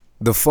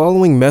The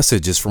following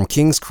message is from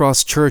King's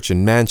Cross Church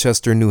in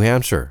Manchester, New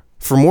Hampshire.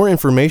 For more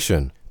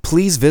information,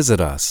 please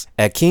visit us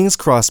at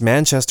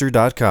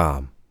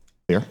kingscrossmanchester.com.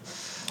 Here.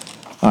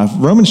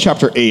 Romans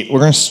chapter 8,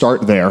 we're going to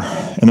start there,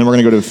 and then we're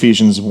going to go to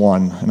Ephesians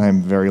 1, and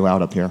I'm very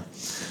loud up here.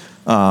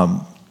 We're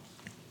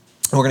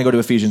going to go to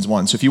Ephesians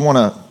 1. So if you want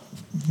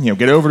to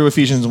get over to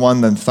Ephesians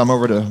 1, then thumb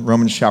over to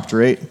Romans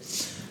chapter 8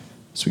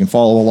 so we can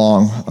follow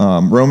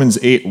along. Romans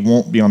 8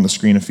 won't be on the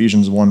screen.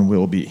 Ephesians 1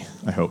 will be,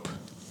 I hope.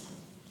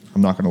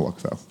 I'm not going to look,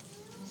 though.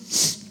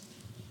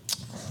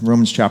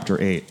 Romans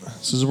chapter 8.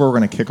 This is where we're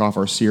going to kick off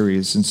our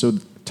series. And so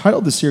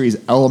titled the series,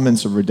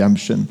 Elements of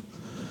Redemption.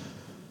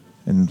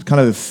 And kind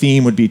of the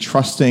theme would be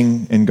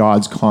trusting in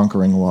God's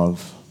conquering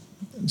love.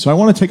 So I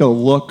want to take a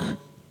look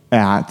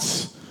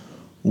at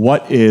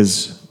what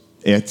is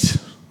it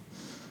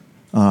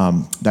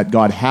that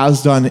God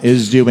has done,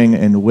 is doing,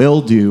 and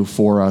will do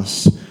for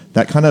us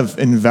that kind of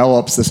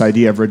envelops this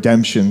idea of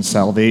redemption,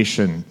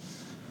 salvation,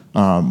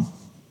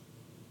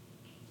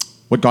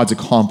 what God's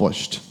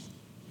accomplished.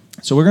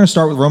 So we're going to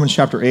start with Romans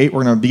chapter 8.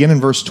 We're going to begin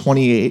in verse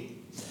 28.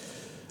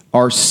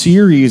 Our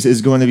series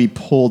is going to be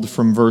pulled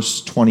from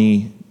verse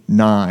 30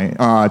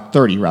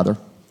 rather.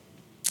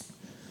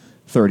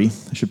 30.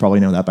 I should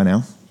probably know that by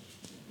now.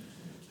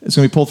 It's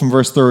going to be pulled from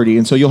verse 30.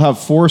 And so you'll have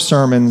 4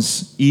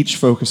 sermons, each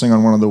focusing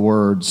on one of the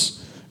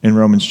words in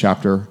Romans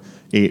chapter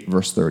 8,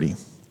 verse 30.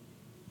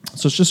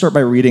 So let's just start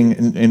by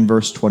reading in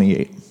verse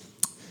 28.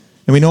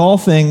 And we know all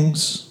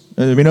things,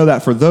 we know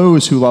that for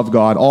those who love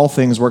God, all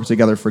things work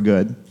together for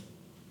good.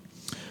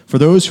 For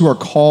those who are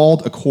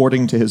called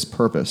according to his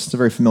purpose. It's a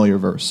very familiar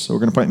verse, so we're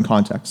going to put it in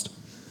context.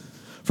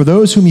 For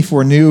those whom he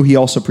foreknew, he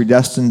also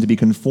predestined to be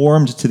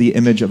conformed to the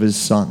image of his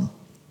Son,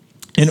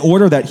 in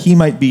order that he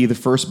might be the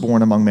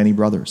firstborn among many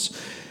brothers.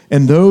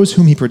 And those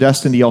whom he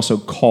predestined, he also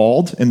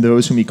called. And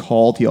those whom he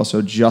called, he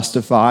also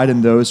justified.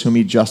 And those whom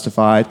he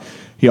justified,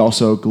 he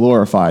also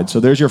glorified.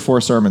 So there's your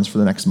 4 sermons for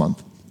the next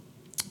month.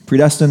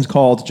 Predestined,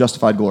 called,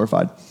 justified,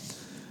 glorified.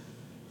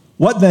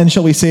 What then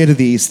shall we say to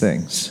these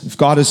things? If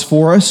God is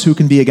for us, who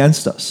can be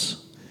against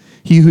us?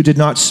 He who did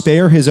not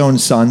spare his own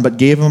Son, but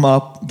gave him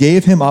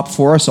up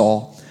for us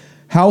all,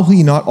 how will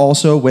he not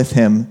also with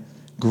him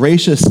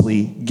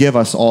graciously give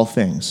us all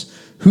things?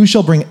 Who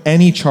shall bring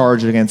any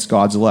charge against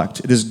God's elect?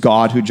 It is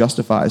God who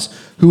justifies.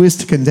 Who is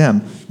to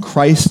condemn?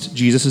 Christ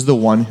Jesus is the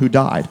one who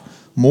died.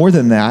 More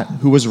than that,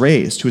 who was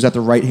raised, who is at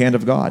the right hand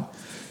of God,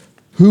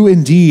 who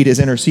indeed is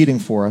interceding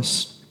for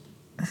us.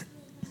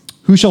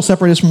 Who shall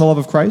separate us from the love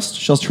of Christ?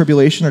 Shall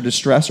tribulation or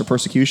distress or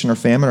persecution or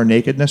famine or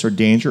nakedness or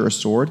danger or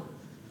sword?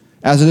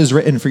 As it is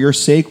written, for your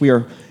sake we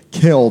are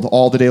killed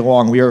all the day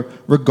long. We are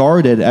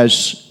regarded as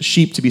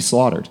sheep to be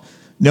slaughtered.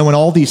 No, in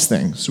all these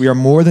things, we are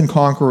more than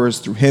conquerors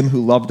through him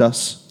who loved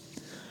us.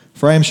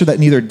 For I am sure that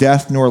neither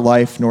death, nor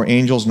life, nor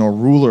angels, nor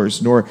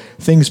rulers, nor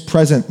things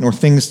present, nor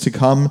things to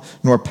come,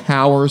 nor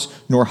powers,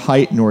 nor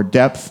height, nor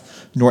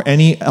depth, nor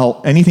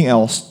anything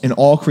else in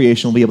all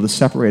creation will be able to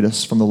separate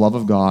us from the love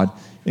of God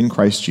in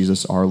Christ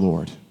Jesus our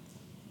Lord.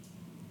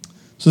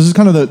 So this is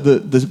kind of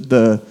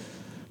the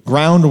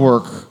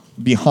groundwork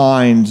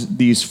behind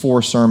these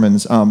 4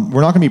 sermons. We're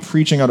not going to be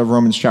preaching out of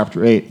Romans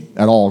chapter 8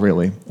 at all,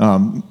 really.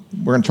 We're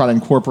going to try to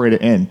incorporate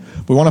it in.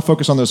 We want to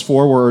focus on those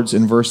 4 words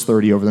in verse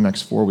 30 over the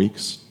next 4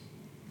 weeks.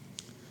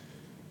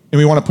 And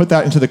we want to put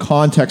that into the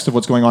context of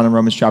what's going on in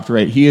Romans chapter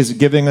 8. He is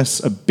giving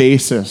us a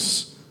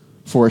basis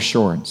for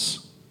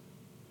assurance.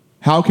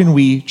 How can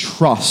we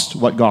trust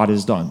what God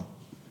has done?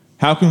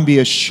 How can we be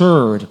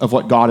assured of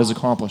what God has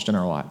accomplished in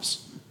our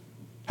lives?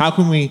 How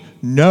can we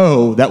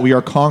know that we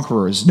are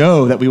conquerors,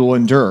 know that we will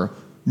endure,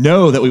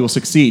 know that we will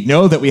succeed,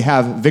 know that we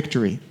have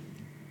victory?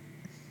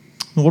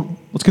 Well,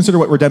 let's consider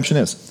what redemption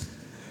is.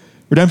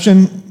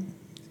 Redemption,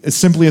 as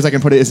simply as I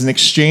can put it, is an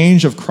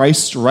exchange of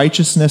Christ's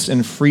righteousness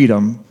and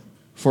freedom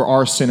for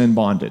our sin and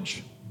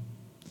bondage.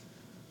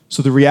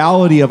 So the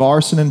reality of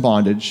our sin and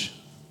bondage,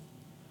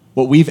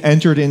 what we've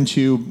entered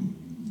into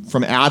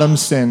from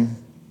Adam's sin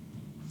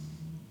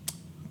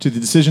to the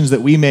decisions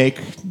that we make,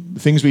 the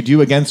things we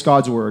do against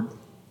God's word,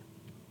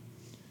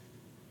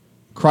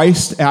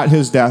 Christ at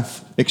his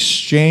death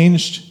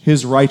exchanged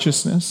his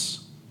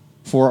righteousness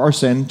for our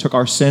sin, took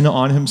our sin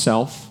on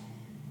himself,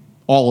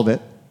 all of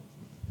it,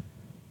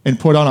 and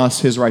put on us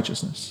his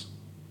righteousness.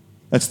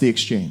 That's the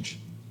exchange.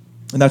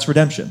 And that's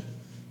redemption.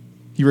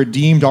 He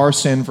redeemed our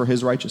sin for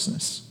his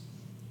righteousness.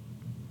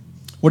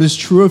 What is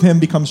true of him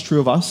becomes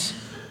true of us,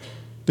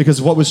 because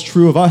what was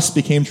true of us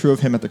became true of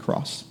him at the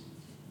cross.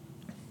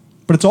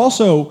 But it's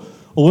also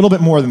a little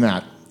bit more than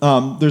that.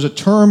 There's a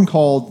term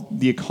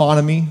called the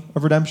economy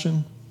of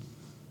redemption.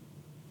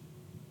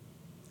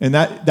 And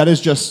that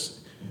is just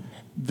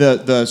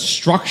the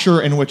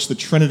structure in which the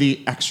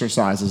Trinity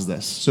exercises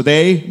this. So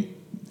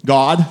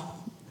God,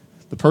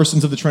 the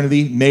persons of the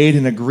Trinity, made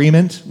an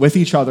agreement with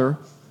each other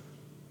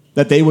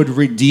that they would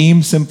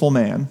redeem sinful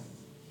man,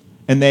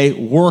 and they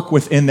work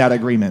within that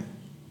agreement.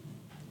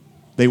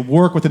 They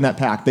work within that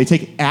pact. They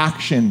take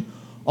action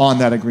on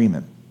that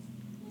agreement.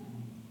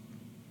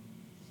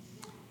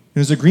 It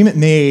was an agreement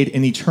made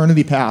in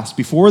eternity past,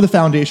 before the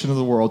foundation of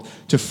the world,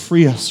 to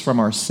free us from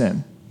our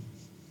sin.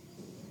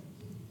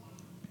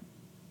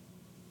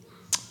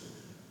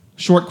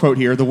 Short quote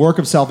here: the work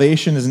of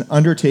salvation is an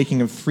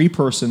undertaking of three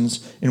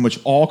persons in which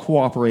all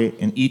cooperate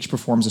and each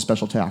performs a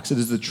special task. It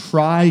is the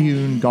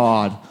triune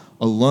God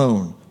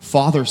alone,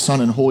 Father,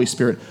 Son, and Holy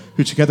Spirit,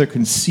 who together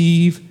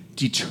conceive,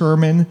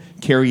 determine,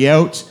 carry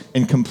out,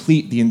 and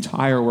complete the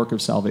entire work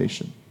of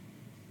salvation.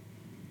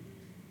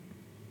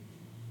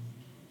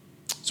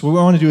 So what we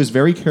want to do is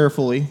very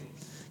carefully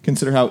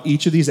consider how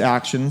each of these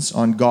actions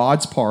on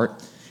God's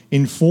part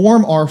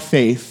inform our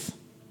faith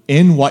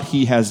in what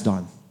he has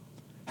done.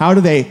 How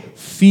do they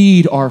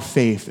feed our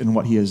faith in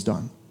what he has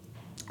done?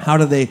 How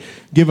do they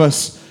give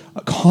us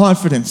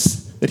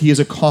confidence that he has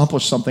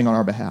accomplished something on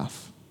our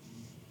behalf?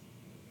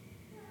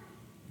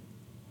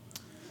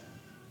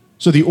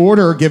 So the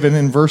order given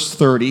in verse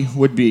 30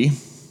 would be,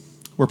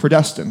 we're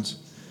predestined,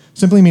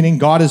 simply meaning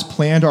God has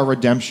planned our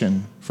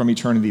redemption from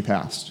eternity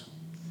past.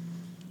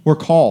 We're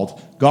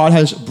called. God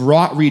has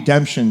brought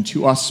redemption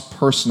to us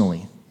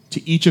personally,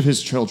 to each of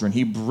his children.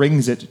 He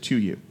brings it to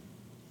you.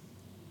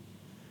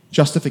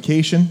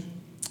 Justification,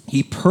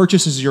 he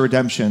purchases your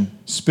redemption,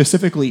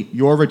 specifically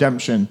your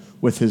redemption,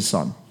 with his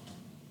Son.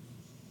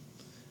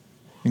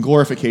 In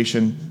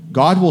glorification,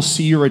 God will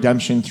see your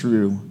redemption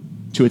through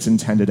to its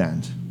intended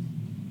end.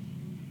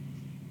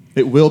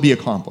 It will be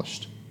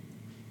accomplished.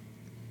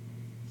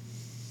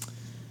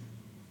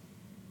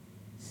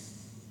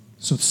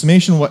 So the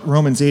summation of what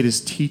Romans 8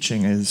 is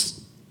teaching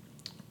is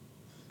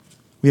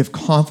we have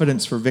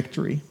confidence for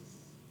victory.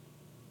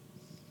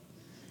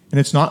 And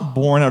it's not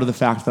born out of the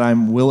fact that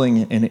I'm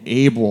willing and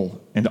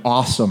able and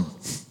awesome.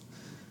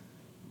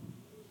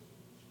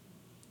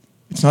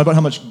 It's not about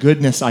how much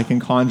goodness I can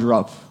conjure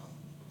up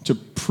to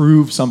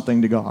prove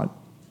something to God.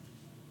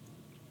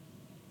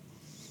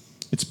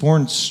 It's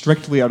born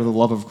strictly out of the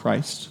love of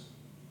Christ.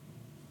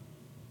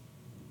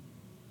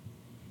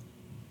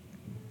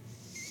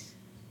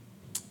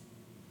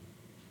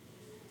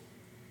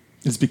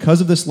 It's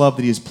because of this love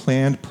that he has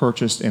planned,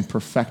 purchased, and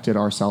perfected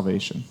our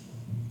salvation.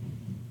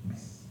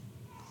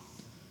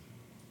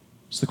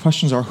 So the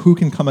questions are, who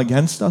can come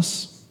against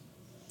us?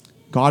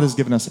 God has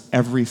given us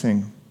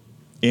everything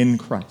in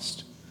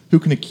Christ. Who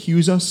can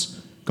accuse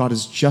us? God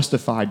has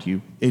justified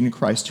you in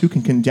Christ. Who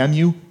can condemn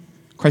you?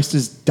 Christ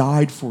has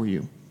died for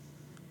you.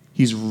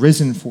 He's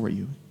risen for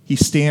you. He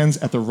stands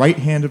at the right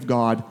hand of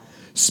God,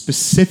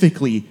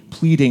 specifically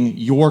pleading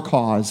your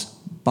cause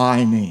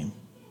by name.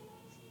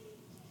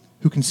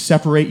 Who can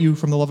separate you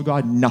from the love of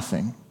God?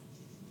 Nothing.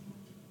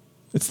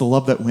 It's the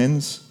love that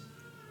wins.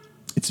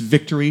 Its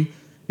victory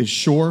is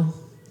sure.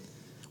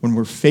 When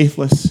we're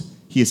faithless,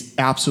 he is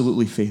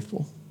absolutely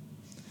faithful.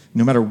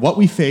 No matter what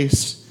we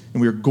face,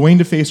 and we are going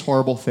to face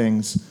horrible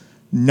things,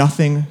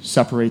 nothing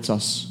separates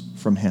us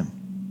from him.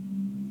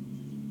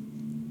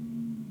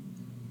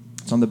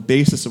 It's on the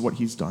basis of what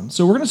he's done.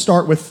 So we're going to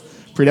start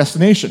with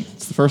predestination.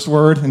 It's the first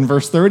word in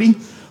verse 30.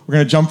 We're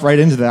going to jump right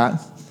into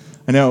that.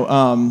 I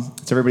know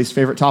it's everybody's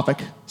favorite topic.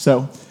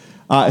 So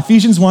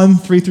Ephesians 1,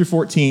 3 through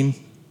 14.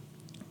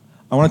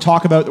 I want to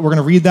talk about, we're going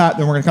to read that,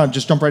 then we're going to kind of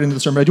just jump right into the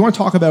sermon. But I do want to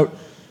talk about,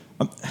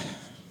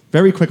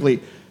 very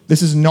quickly,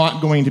 this is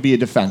not going to be a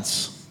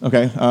defense,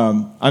 okay?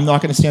 I'm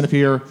not going to stand up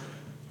here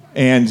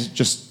and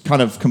just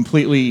kind of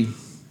completely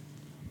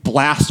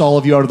blast all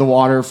of you out of the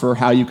water for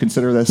how you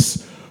consider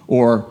this,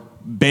 or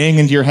bang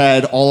into your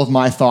head all of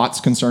my thoughts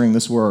concerning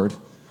this word.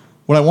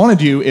 What I want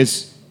to do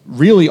is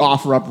really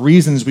offer up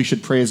reasons we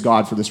should praise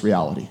God for this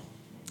reality.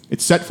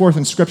 It's set forth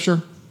in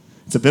Scripture.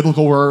 It's a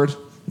biblical word.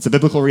 It's a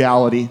biblical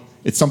reality.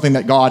 It's something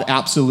that God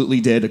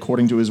absolutely did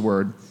according to his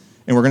word,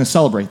 and we're going to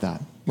celebrate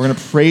that. We're going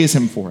to praise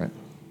him for it.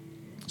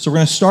 So we're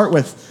going to start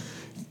with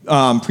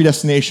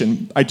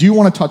predestination. I do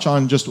want to touch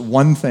on just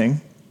one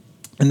thing,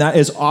 and that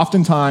is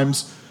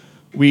oftentimes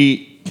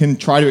we can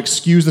try to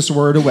excuse this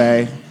word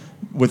away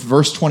with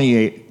verse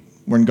 28,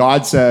 when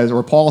God says,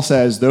 or Paul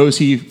says, those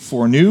he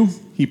foreknew,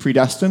 he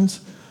predestined.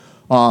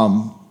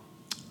 I'm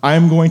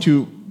going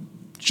to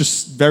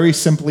just very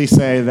simply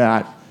say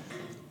that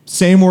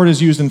same word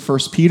is used in 1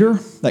 Peter,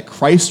 that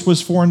Christ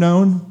was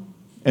foreknown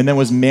and then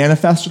was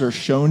manifested or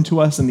shown to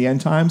us in the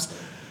end times.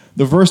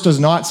 The verse does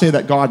not say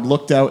that God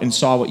looked out and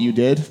saw what you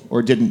did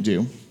or didn't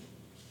do.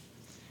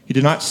 He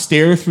did not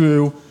stare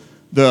through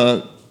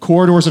the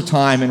corridors of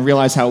time and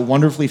realize how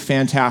wonderfully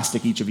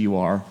fantastic each of you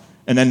are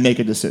and then make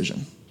a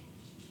decision.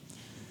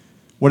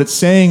 What it's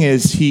saying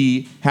is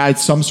he had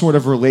some sort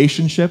of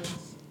relationship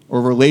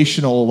or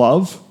relational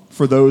love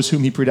for those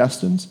whom he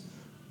predestined,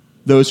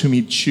 those whom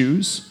he'd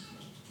choose.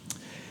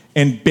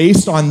 And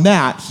based on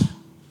that,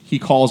 he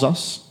calls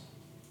us,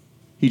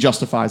 he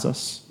justifies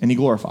us, and he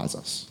glorifies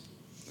us.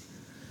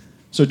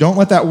 So don't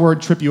let that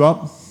word trip you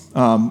up.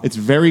 It's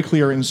very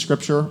clear in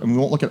Scripture, and we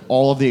won't look at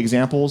all of the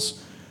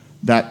examples,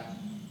 that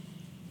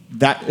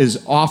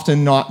is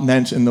often not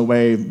meant in the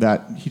way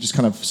that he just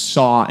kind of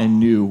saw and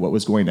knew what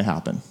was going to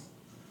happen.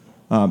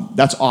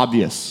 That's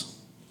obvious.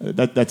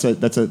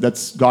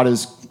 That's God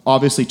is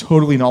obviously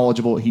totally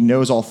knowledgeable. He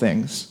knows all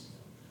things.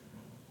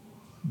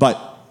 But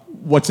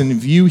what's in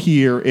view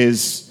here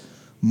is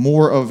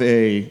more of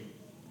a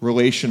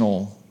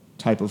relational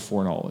type of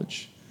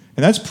foreknowledge.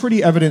 And that's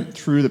pretty evident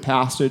through the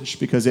passage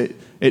because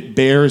it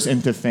bears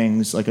into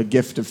things like a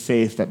gift of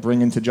faith that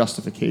bring into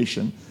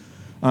justification.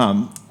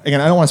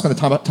 Again, I don't want to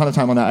spend a ton of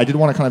time on that. I did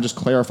want to kind of just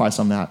clarify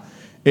some of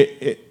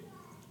that.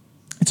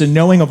 It's a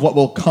knowing of what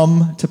will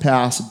come to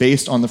pass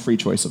based on the free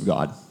choice of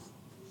God.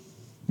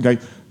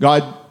 Okay?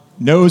 God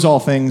knows all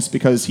things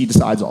because he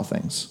decides all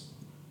things.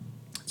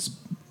 It's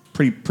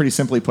pretty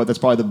simply put, that's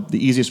probably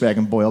the easiest way I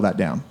can boil that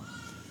down.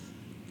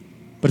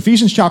 But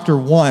Ephesians chapter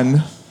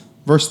 1,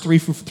 verse 3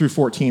 through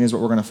 14 is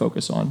what we're going to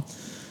focus on.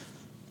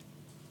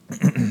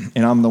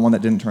 And I'm the one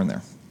that didn't turn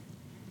there.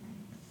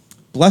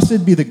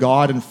 Blessed be the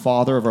God and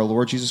Father of our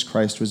Lord Jesus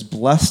Christ, who has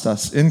blessed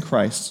us in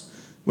Christ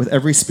with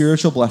every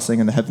spiritual blessing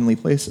in the heavenly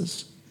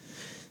places,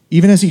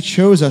 even as he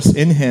chose us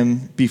in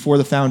him before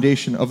the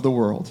foundation of the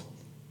world,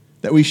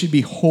 that we should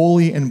be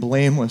holy and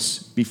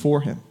blameless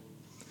before him.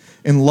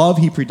 In love,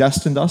 he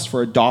predestined us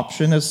for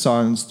adoption as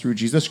sons through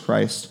Jesus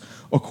Christ,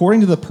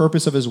 according to the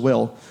purpose of his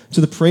will,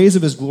 to the praise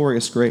of his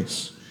glorious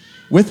grace,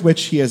 with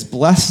which he has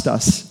blessed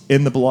us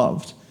in the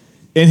beloved.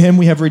 In him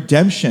we have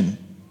redemption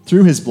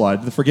through his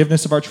blood, the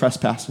forgiveness of our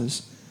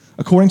trespasses,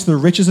 according to the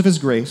riches of his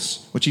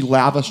grace, which he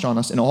lavished on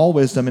us in all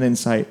wisdom and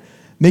insight,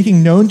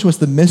 making known to us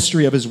the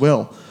mystery of his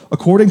will,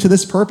 according to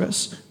this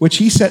purpose, which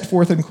he set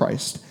forth in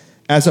Christ,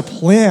 as a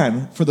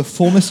plan for the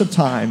fullness of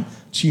time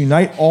to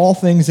unite all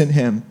things in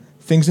him,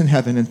 things in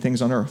heaven and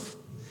things on earth.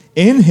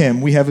 In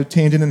him we have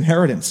obtained an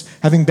inheritance,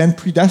 having been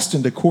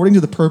predestined according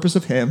to the purpose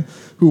of him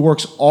who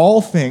works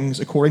all things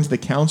according to the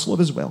counsel of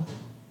his will,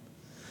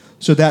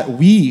 so that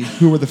we,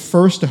 who were the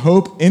first to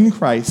hope in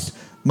Christ,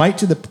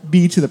 might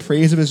be to the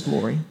praise of his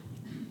glory.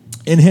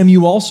 In him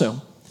you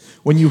also,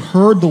 when you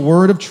heard the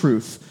word of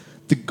truth,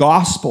 the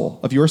gospel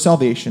of your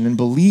salvation, and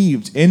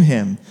believed in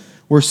him,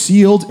 were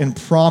sealed with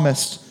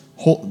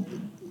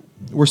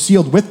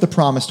the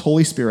promised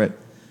Holy Spirit,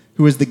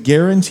 who is the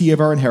guarantee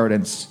of our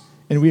inheritance,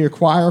 and we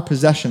acquire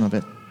possession of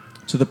it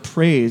to the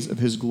praise of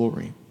his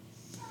glory.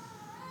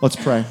 Let's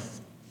pray.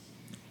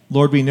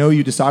 Lord, we know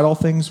you decide all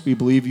things. We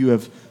believe you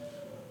have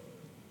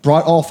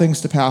brought all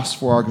things to pass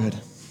for our good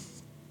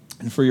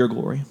and for your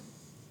glory.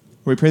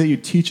 We pray that you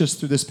teach us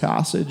through this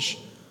passage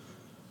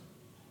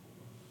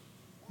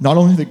not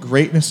only the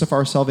greatness of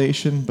our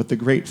salvation, but the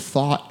great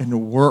thought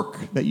and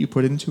work that you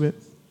put into it.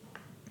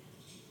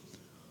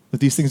 That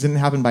these things didn't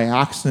happen by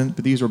accident,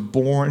 but these were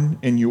born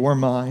in your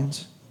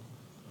mind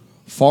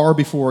far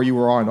before you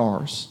were on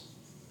ours.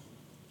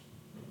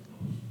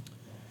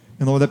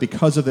 And Lord, that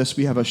because of this,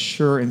 we have a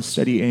sure and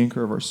steady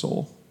anchor of our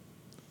soul.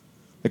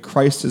 That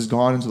Christ has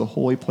gone into the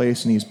holy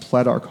place and he's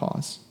pled our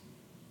cause.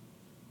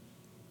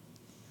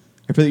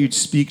 I pray that you'd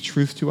speak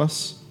truth to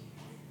us.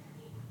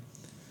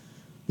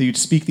 That you'd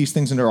speak these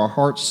things into our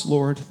hearts,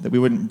 Lord. That we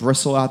wouldn't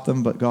bristle at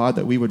them, but God,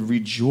 that we would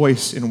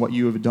rejoice in what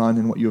you have done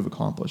and what you have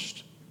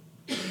accomplished.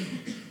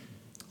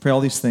 Pray all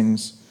these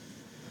things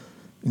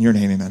in your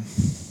name, amen.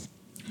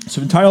 So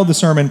I've entitled the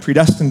sermon,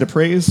 Predestined to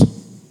Praise.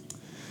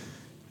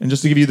 And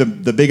just to give you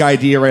the big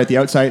idea right at the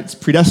outset, it's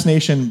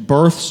predestination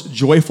births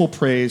joyful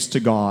praise to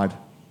God,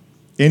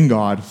 in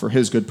God, for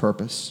his good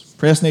purpose.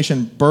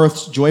 Predestination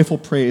births joyful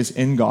praise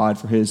in God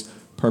for his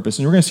purpose.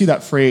 And we're going to see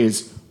that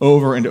phrase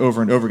over and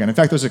over and over again. In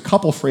fact, there's a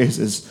couple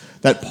phrases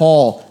that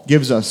Paul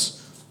gives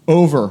us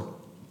over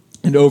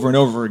and over and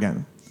over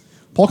again.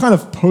 Paul kind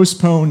of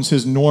postpones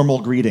his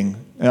normal greeting.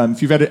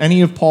 If you've read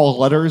any of Paul's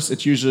letters,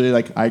 it's usually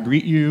like, I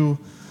greet you,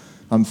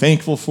 I'm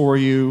thankful for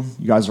you,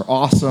 you guys are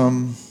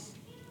awesome.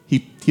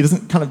 He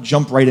doesn't kind of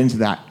jump right into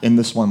that in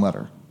this one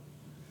letter.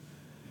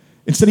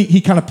 Instead,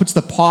 he kind of puts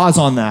the pause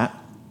on that.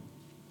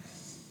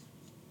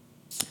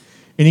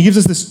 And he gives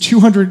us this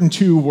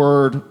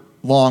 202-word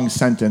long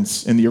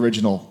sentence in the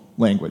original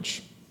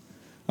language.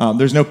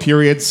 There's no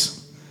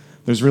periods.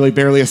 There's really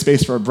barely a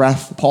space for a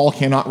breath. Paul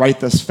cannot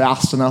write this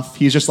fast enough.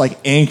 He's just like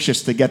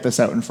anxious to get this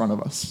out in front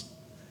of us.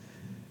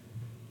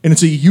 And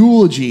it's a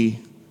eulogy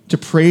to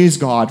praise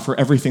God for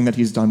everything that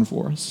he's done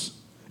for us.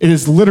 It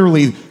is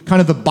literally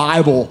kind of the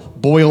Bible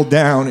boiled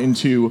down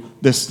into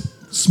this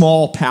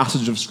small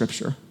passage of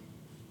Scripture.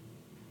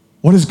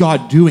 What is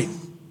God doing?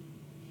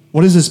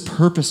 What is his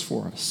purpose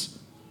for us?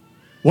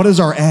 What is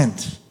our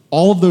end?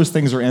 All of those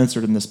things are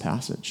answered in this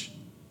passage.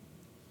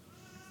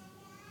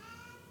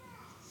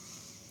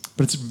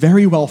 But it's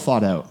very well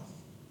thought out.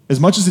 As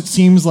much as it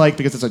seems like,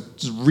 because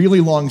it's a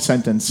really long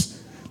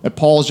sentence, that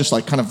Paul is just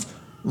like kind of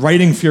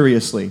writing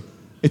furiously,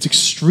 it's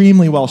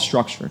extremely well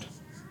structured.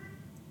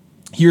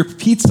 He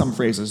repeats some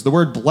phrases, the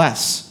word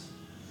bless,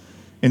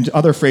 and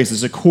other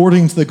phrases,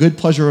 according to the good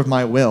pleasure of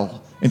my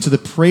will, and to the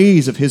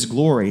praise of his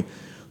glory.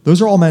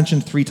 Those are all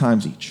mentioned 3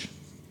 times each.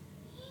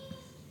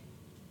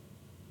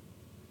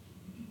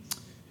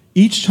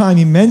 Each time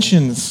he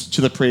mentions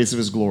to the praise of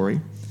his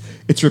glory,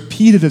 it's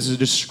repeated as a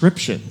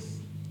description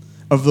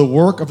of the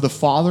work of the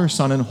Father,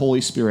 Son, and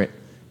Holy Spirit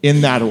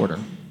in that order.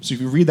 So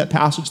if you read that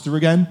passage through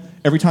again,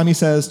 every time he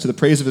says to the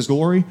praise of his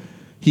glory,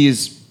 he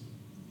is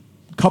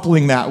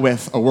coupling that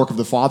with a work of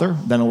the Father,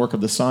 then a work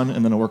of the Son,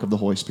 and then a work of the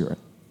Holy Spirit.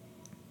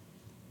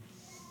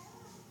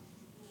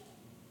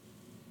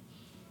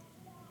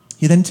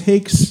 He then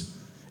takes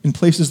and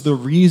places the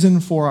reason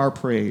for our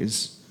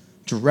praise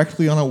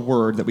directly on a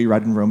word that we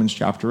read in Romans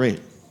chapter 8.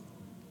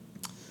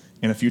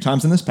 And a few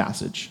times in this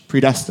passage,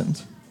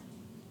 predestined.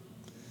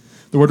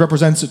 The word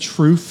represents a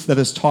truth that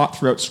is taught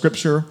throughout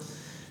Scripture.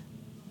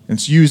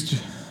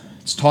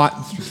 It's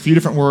taught through a few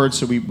different words.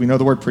 So we know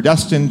the word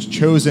predestined,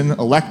 chosen,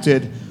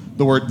 elected.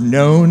 The word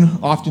known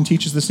often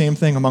teaches the same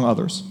thing, among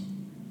others.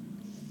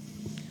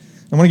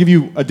 I want to give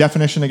you a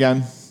definition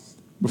again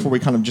before we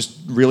kind of just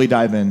really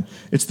dive in.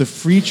 It's the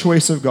free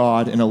choice of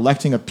God in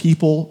electing a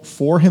people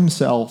for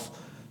himself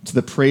to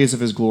the praise of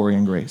his glory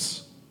and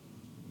grace.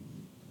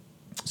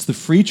 It's the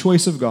free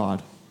choice of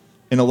God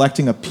in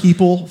electing a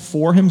people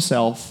for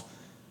himself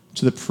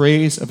to the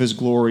praise of his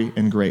glory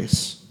and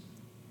grace.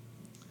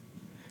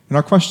 And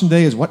our question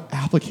today is, what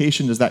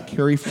application does that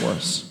carry for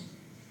us?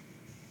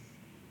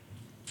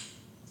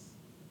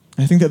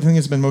 I think that the thing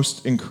that's been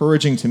most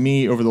encouraging to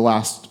me over the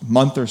last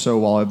month or so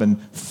while I've been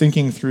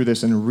thinking through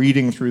this and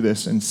reading through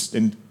this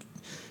and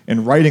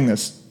writing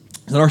this,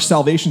 is that our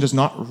salvation does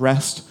not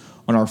rest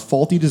on our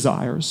faulty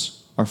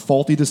desires, our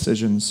faulty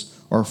decisions,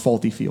 or our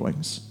faulty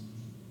feelings.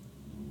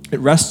 It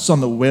rests on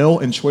the will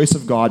and choice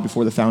of God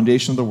before the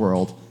foundation of the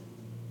world,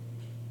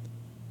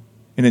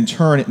 and in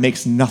turn, it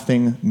makes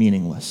nothing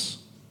meaningless.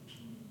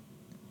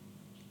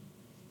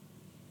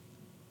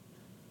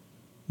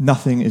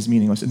 Nothing is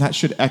meaningless, and that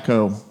should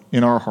echo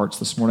in our hearts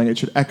this morning. It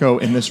should echo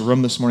in this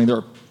room this morning. There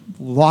are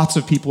lots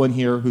of people in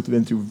here who've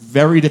been through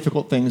very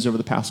difficult things over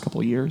the past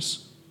couple of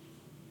years,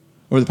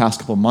 over the past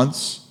couple of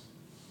months.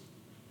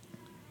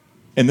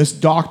 And this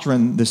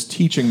doctrine, this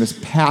teaching, this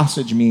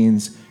passage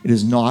means it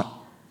is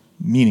not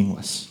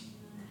meaningless.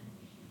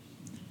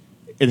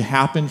 It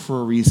happened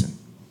for a reason.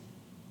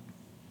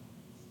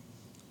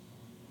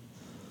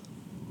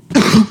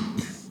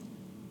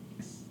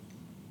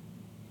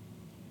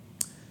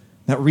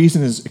 That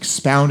reason is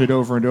expounded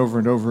over and over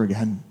and over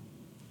again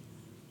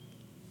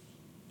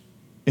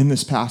in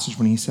this passage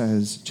when he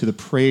says, to the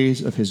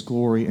praise of his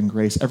glory and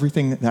grace.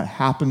 Everything that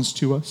happens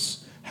to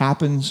us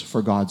happens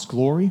for God's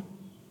glory,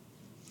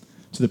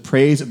 to the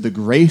praise of the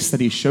grace that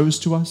he shows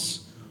to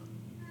us.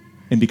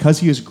 And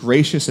because he is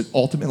gracious, it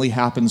ultimately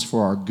happens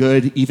for our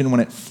good, even when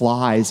it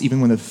flies,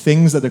 even when the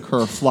things that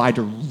occur fly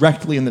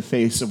directly in the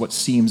face of what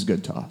seems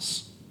good to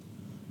us.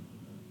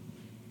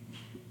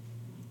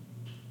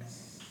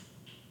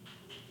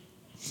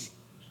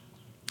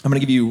 I'm going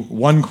to give you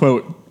one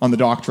quote on the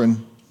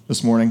doctrine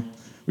this morning.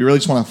 We really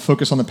just want to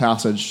focus on the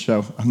passage,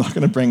 so I'm not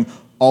going to bring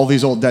all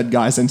these old dead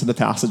guys into the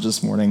passage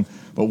this morning.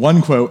 But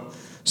one quote,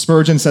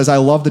 Spurgeon says, "I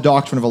love the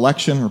doctrine of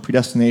election or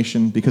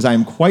predestination because I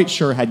am quite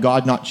sure had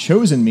God not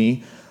chosen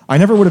me, I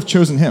never would have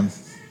chosen him."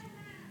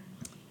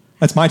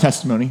 That's my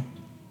testimony.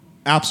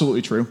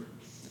 Absolutely true.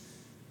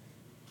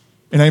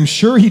 And I am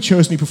sure he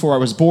chose me before I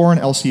was born,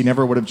 else he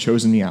never would have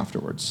chosen me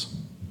afterwards.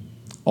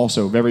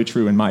 Also very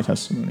true in my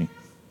testimony.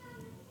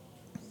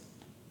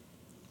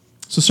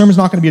 So the sermon's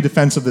not going to be a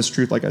defense of this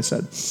truth, like I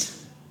said.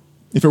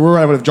 If it were,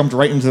 I would have jumped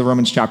right into the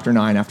Romans chapter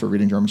 9 after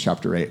reading Romans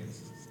chapter 8.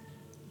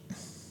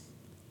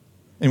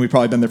 And we've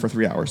probably been there for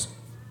 3 hours.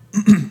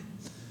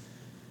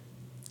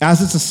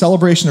 As it's a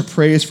celebration of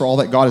praise for all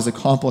that God has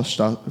accomplished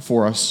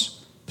for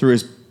us through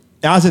his,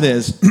 as it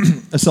is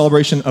a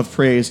celebration of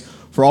praise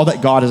for all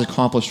that God has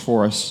accomplished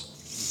for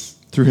us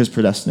through his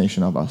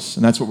predestination of us.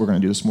 And that's what we're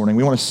going to do this morning.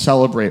 We want to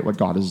celebrate what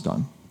God has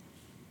done.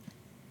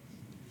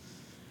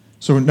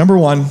 So number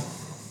one,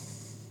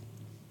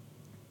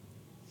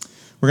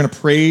 we're going to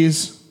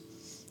praise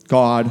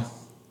God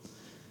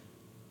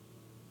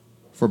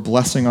for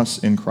blessing us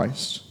in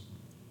Christ.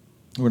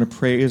 We're going to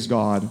praise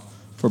God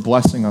for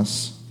blessing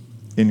us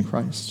in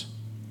Christ.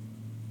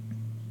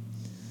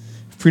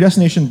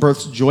 Predestination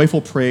births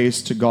joyful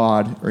praise to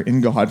God, or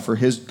in God, for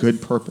his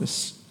good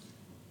purpose.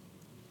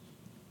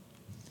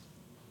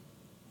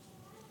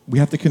 We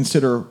have to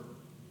consider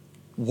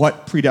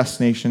what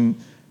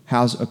predestination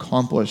has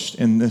accomplished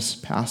in this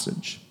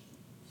passage.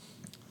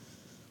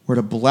 We're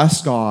to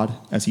bless God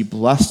as he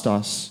blessed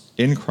us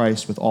in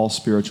Christ with all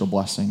spiritual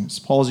blessings.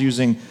 Paul's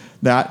using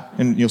that,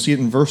 and you'll see it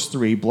in verse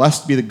 3.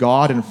 Blessed be the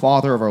God and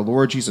Father of our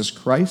Lord Jesus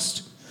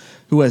Christ,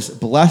 who has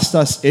blessed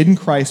us in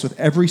Christ with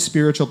every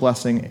spiritual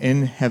blessing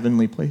in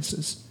heavenly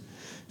places.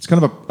 It's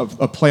kind of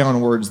a play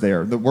on words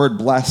there. The word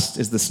blessed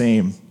is the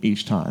same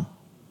each time,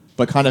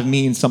 but kind of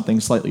means something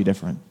slightly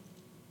different.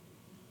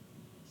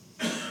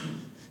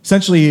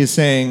 Essentially, he is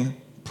saying,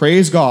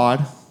 praise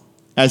God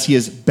as he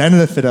has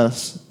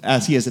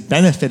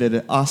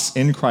benefited us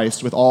in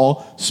Christ with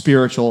all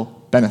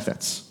spiritual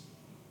benefits.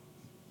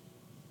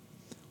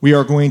 We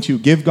are going to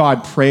give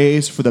God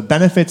praise for the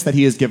benefits that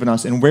he has given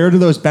us. And where do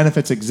those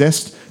benefits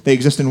exist? They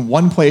exist in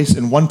one place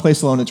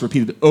alone. It's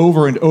repeated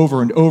over and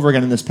over and over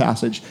again in this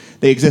passage.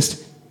 They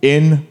exist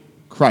in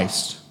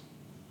Christ.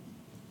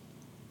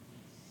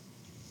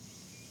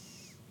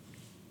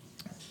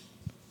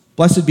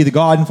 Blessed be the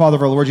God and Father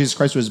of our Lord Jesus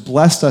Christ, who has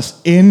blessed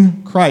us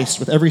in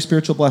Christ with every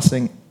spiritual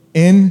blessing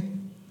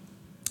in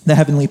the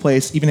heavenly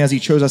place, even as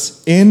he chose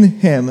us in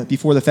him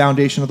before the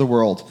foundation of the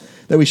world,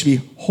 that we should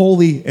be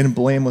holy and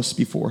blameless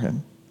before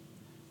him.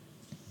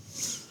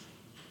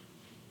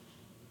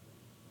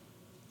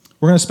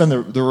 We're going to spend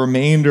the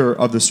remainder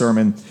of the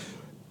sermon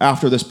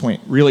after this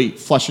point really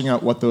fleshing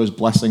out what those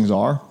blessings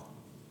are.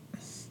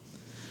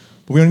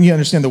 But we need to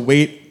understand the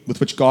weight with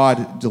which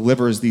God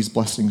delivers these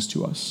blessings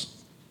to us.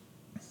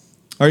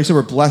 All right, so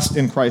we're blessed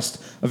in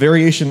Christ. A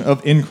variation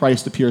of in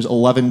Christ appears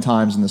 11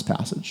 times in this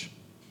passage.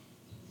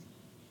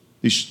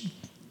 These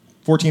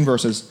 14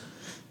 verses,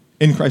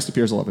 in Christ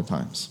appears 11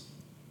 times.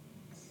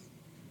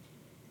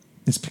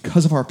 It's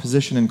because of our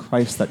position in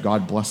Christ that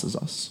God blesses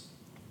us.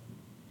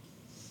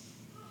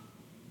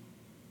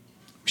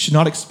 We should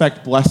not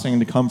expect blessing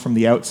to come from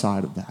the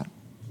outside of that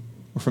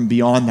or from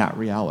beyond that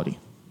reality.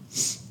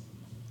 These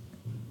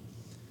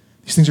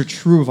things are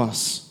true of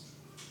us.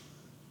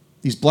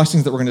 These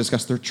blessings that we're going to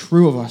discuss, they're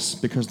true of us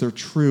because they're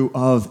true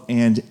of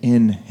and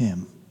in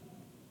him.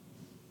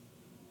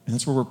 And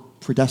that's where we're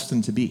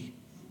predestined to be.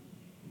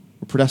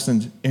 We're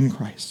predestined in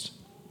Christ.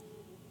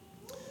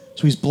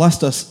 So he's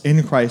blessed us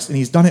in Christ, and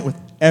he's done it with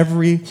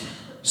every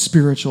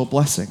spiritual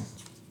blessing.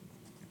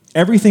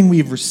 Everything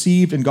we've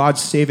received in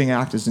God's saving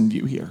act is in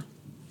view here.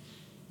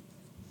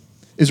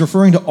 Is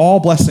referring to all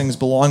blessings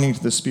belonging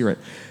to the Spirit.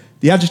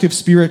 The adjective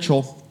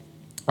spiritual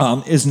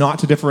is not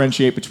to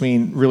differentiate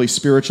between really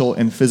spiritual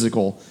and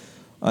physical,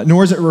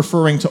 nor is it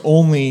referring to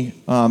only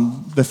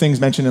the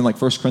things mentioned in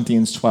like 1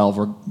 Corinthians 12,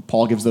 where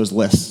Paul gives those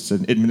lists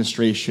and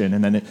administration,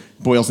 and then it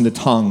boils into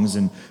tongues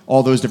and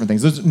all those different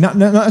things. Those not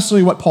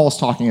necessarily what Paul's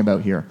talking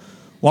about here.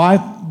 Why?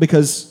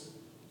 Because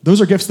those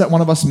are gifts that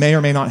one of us may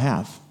or may not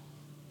have.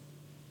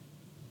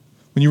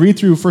 When you read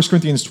through 1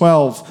 Corinthians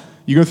 12,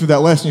 you go through that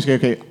list and you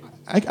say, okay,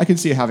 I can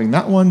see having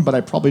that one, but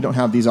I probably don't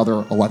have these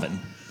other 11.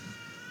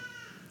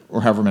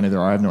 Or however many there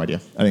are, I have no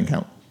idea. I didn't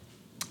count.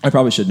 I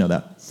probably should know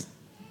that.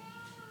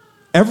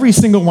 Every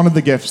single one of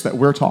the gifts that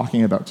we're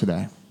talking about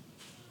today,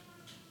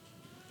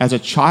 as a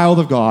child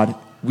of God,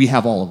 we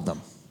have all of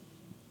them.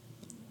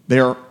 They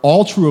are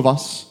all true of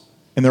us,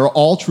 and they're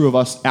all true of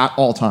us at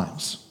all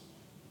times,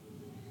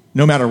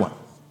 no matter what.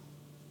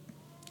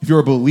 If you're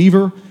a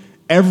believer,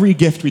 every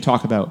gift we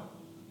talk about,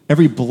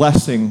 every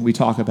blessing we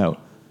talk about,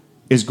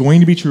 is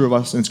going to be true of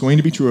us, and it's going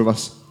to be true of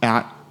us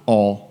at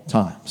all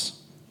times.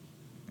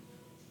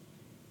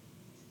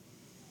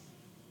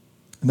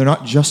 And they're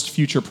not just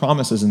future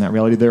promises in that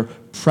reality. They're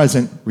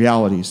present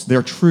realities.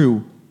 They're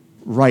true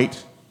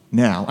right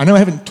now. I know I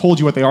haven't told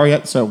you what they are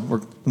yet, so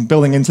we're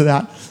building into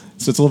that.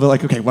 So it's a little bit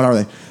like, okay, what are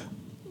they?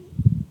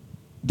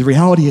 The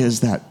reality is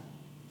that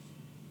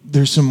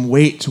there's some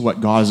weight to what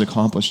God has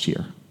accomplished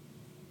here.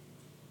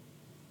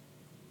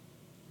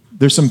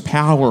 There's some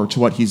power to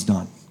what he's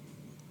done.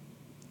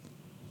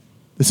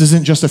 This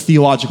isn't just a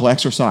theological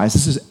exercise.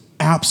 This is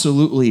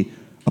absolutely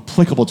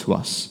applicable to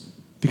us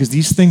because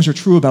these things are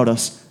true about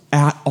us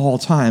at all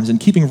times.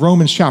 And keeping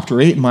Romans chapter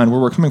 8 in mind, where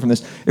we're coming from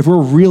this, if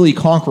we're really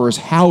conquerors,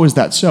 how is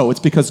that so? It's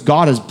because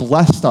God has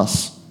blessed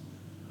us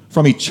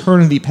from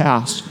eternity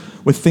past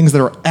with things that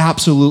are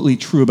absolutely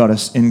true about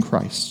us in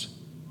Christ.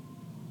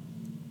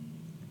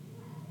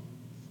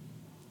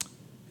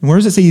 And where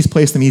does it say he's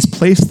placed them? He's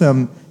placed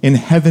them in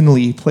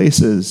heavenly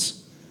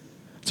places.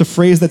 It's a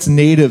phrase that's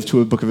native to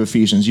a book of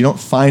Ephesians. You don't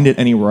find it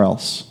anywhere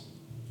else.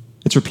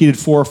 It's repeated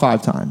 4 or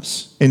 5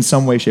 times in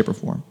some way, shape, or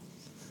form.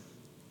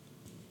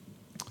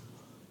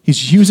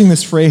 He's using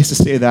this phrase to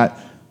say that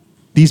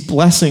these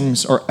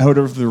blessings are out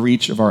of the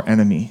reach of our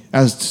enemy,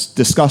 as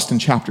discussed in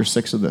chapter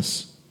 6 of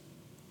this.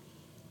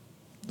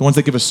 The ones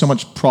that give us so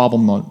much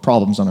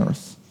problems on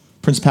earth.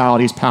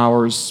 Principalities,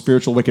 powers,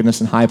 spiritual wickedness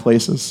in high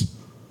places.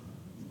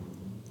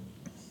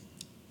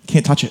 You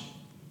can't touch it.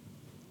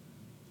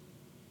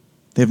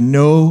 They have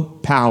no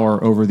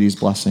power over these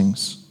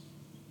blessings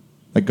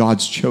that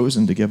God's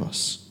chosen to give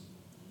us.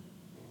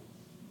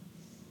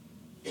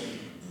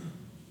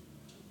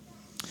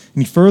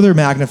 And he further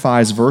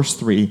magnifies verse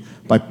 3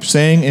 by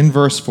saying in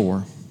verse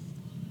 4,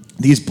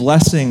 these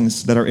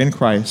blessings that are in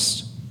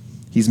Christ,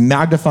 he's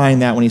magnifying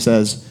that when he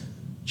says,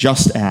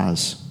 just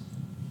as.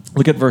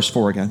 Look at verse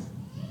 4 again.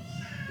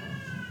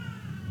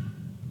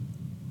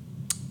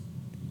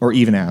 Or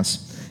even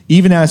as.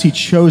 Even as he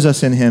chose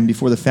us in him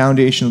before the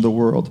foundation of the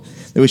world,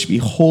 that we should be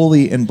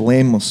holy and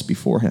blameless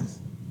before him.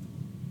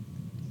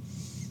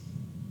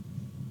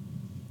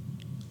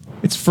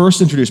 It's first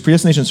introduced,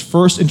 predestination is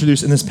first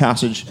introduced in this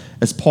passage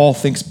as Paul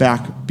thinks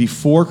back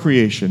before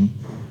creation,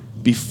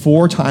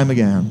 before time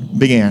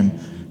began,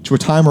 to a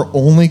time where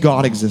only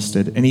God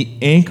existed, and he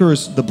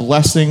anchors the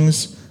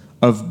blessings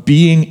of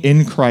being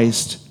in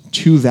Christ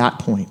to that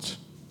point.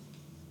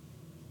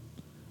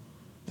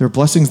 There are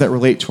blessings that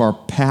relate to our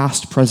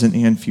past, present,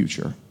 and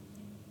future.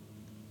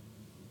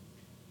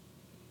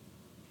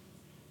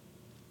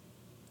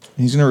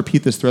 And he's going to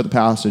repeat this throughout the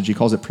passage. He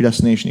calls it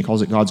predestination. He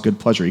calls it God's good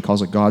pleasure. He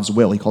calls it God's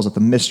will. He calls it the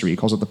mystery. He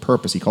calls it the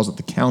purpose. He calls it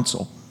the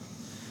counsel.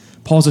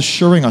 Paul's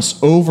assuring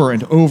us over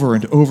and over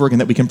and over again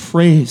that we can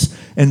praise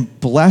and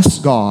bless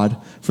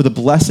God for the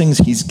blessings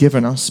he's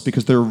given us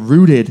because they're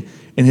rooted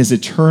in his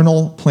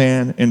eternal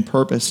plan and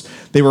purpose.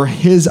 They were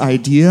his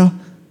idea,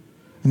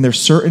 and they're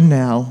certain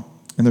now,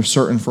 and they're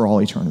certain for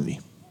all eternity.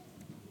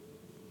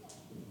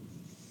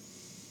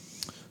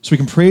 So we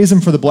can praise him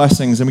for the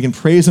blessings, and we can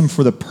praise him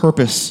for the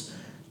purpose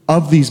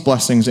of these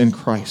blessings in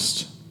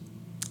Christ.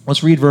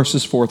 Let's read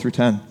verses 4 through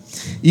 10.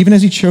 Even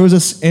as he chose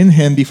us in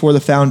him before the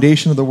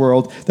foundation of the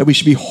world, that we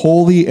should be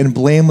holy and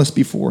blameless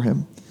before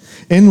him.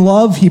 In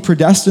love, he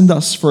predestined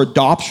us for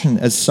adoption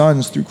as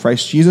sons through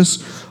Christ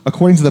Jesus,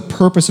 according to the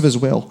purpose of his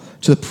will,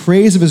 to the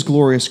praise of his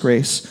glorious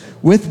grace,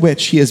 with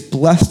which he has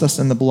blessed us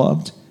in the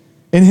beloved.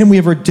 In him we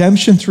have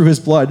redemption through his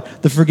blood,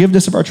 the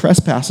forgiveness of our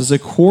trespasses,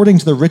 according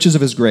to the riches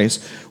of his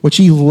grace, which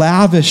he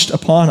lavished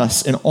upon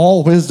us in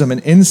all wisdom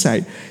and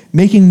insight,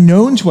 making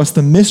known to us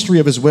the mystery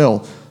of his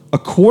will,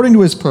 according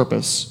to his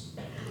purpose,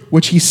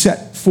 which he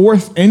set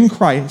forth in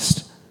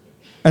Christ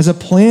as a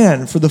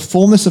plan for the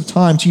fullness of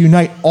time to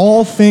unite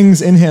all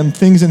things in him,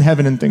 things in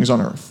heaven and things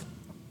on earth.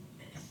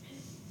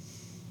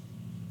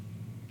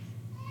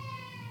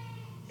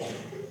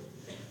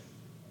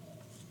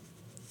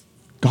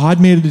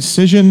 God made a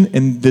decision,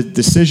 and the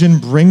decision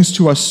brings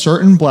to us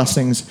certain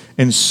blessings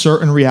and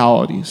certain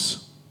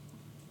realities.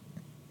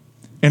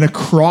 And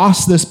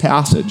across this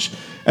passage,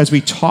 as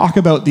we talk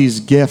about these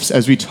gifts,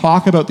 as we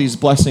talk about these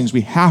blessings,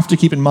 we have to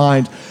keep in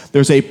mind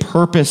there's a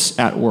purpose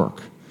at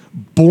work,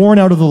 born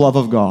out of the love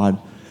of God,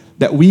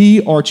 that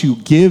we are to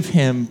give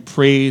him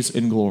praise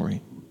and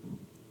glory.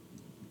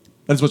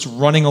 That is what's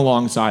running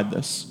alongside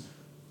this.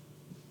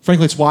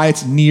 Frankly, it's why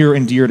it's near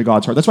and dear to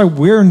God's heart. That's why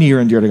we're near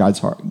and dear to God's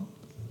heart.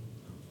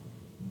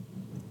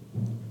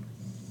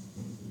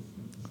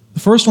 The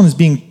first one is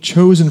being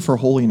chosen for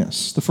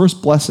holiness. The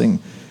first blessing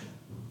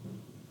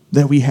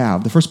that we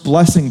have, the first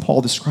blessing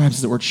Paul describes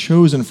is that we're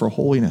chosen for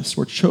holiness.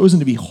 We're chosen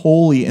to be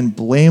holy and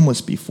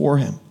blameless before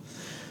him.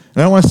 And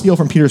I don't want to steal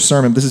from Peter's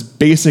sermon, but this is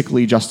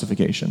basically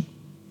justification.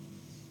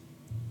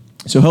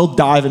 So he'll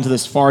dive into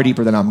this far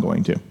deeper than I'm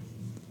going to.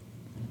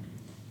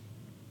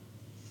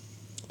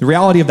 The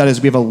reality of that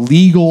is we have a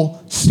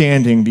legal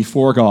standing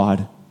before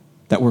God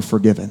that we're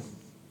forgiven.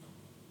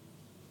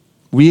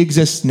 We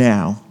exist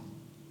now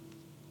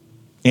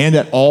and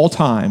at all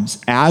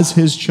times as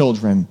his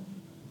children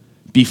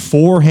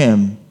before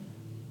him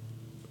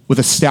with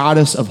a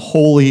status of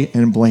holy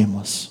and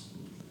blameless.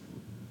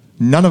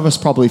 None of us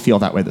probably feel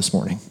that way this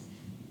morning.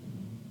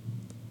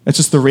 It's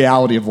just the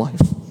reality of life.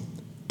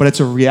 But it's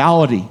a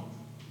reality.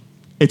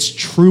 It's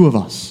true of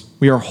us.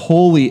 We are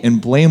holy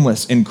and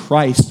blameless in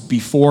Christ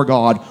before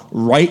God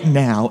right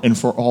now and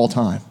for all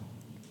time.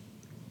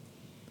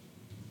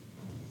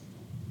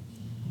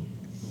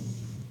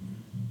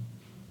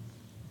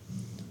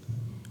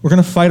 We're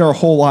going to fight our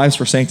whole lives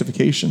for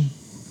sanctification.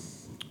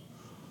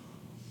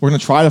 We're going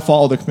to try to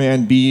follow the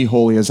command, be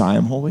holy as I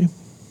am holy.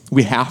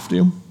 We have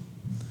to.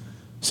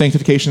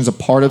 Sanctification is a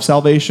part of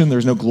salvation.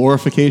 There's no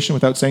glorification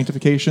without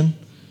sanctification.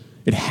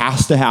 It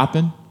has to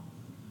happen.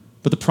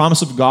 But the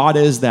promise of God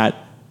is that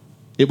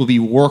it will be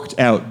worked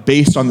out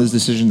based on this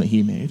decision that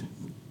he made.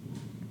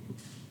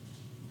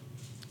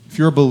 If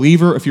you're a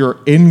believer, if you're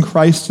in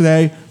Christ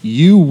today,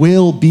 you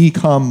will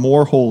become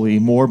more holy,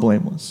 more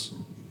blameless.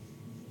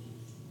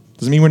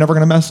 Doesn't mean we're never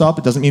going to mess up.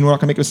 It doesn't mean we're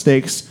not going to make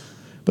mistakes.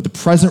 But the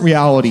present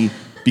reality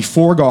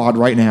before God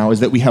right now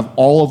is that we have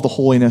all of the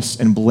holiness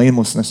and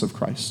blamelessness of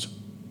Christ.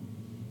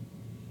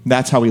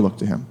 That's how we look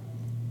to him.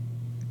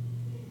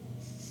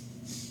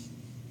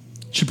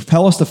 It should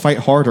propel us to fight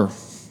harder.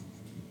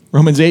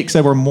 Romans 8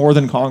 said we're more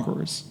than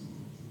conquerors.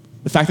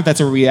 The fact that that's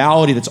a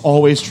reality that's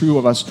always true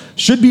of us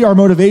should be our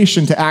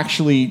motivation to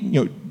actually,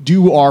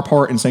 do our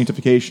part in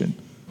sanctification.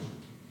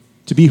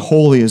 To be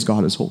holy as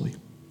God is holy.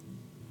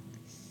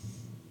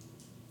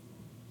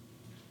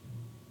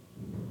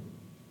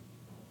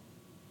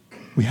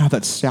 We have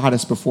that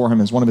status before him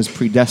as one of his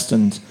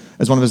predestined,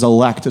 as one of his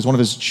elect, as one of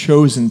his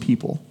chosen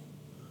people.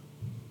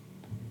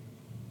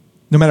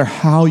 No matter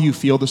how you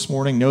feel this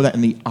morning, know that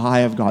in the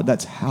eye of God,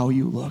 that's how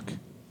you look.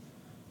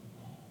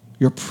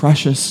 You're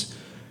precious,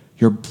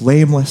 you're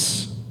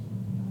blameless,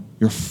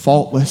 you're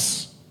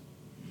faultless.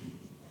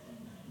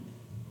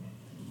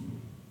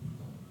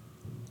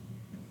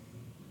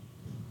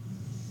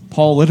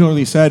 Paul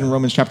literally said in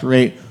Romans chapter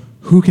 8,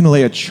 who can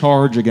lay a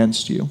charge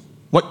against you?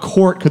 What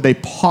court could they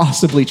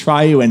possibly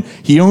try you in?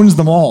 He owns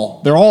them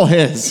all. They're all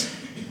his.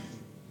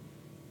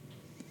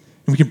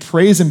 And we can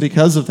praise him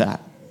because of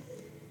that.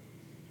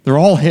 They're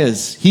all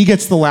his. He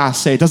gets the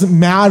last say. It doesn't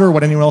matter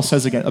what anyone else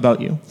says about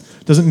you.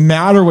 It doesn't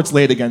matter what's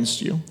laid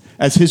against you.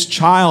 As his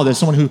child, as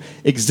someone who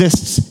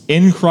exists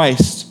in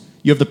Christ,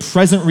 you have the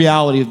present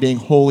reality of being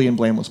holy and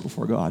blameless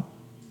before God.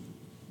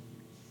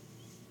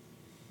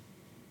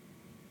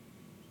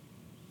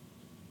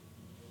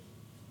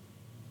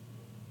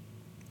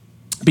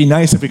 It'd be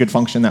nice if we could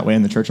function that way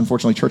in the church.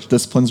 Unfortunately, church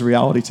discipline's a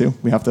reality too.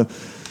 We have to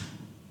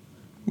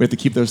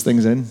keep those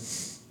things in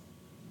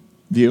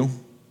view.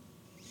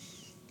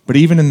 But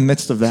even in the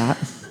midst of that,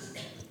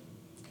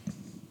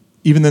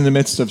 even in the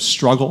midst of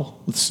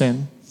struggle with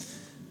sin,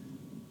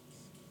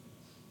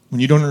 when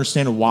you don't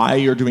understand why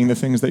you're doing the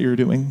things that you're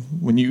doing,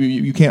 when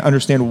you can't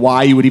understand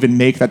why you would even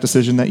make that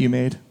decision that you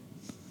made,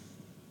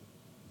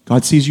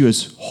 God sees you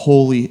as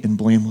holy and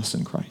blameless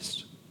in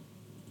Christ.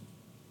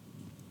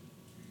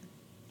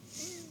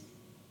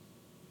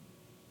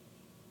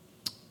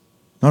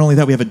 Not only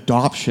that, we have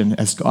adoption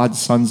as God's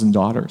sons and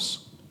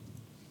daughters.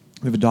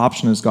 We have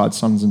adoption as God's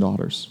sons and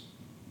daughters.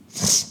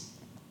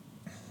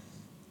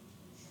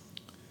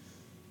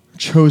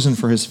 Chosen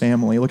for his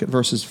family. Look at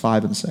verses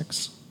 5 and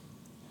 6.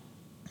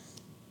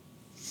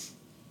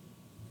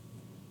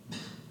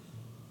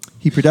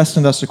 He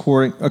predestined us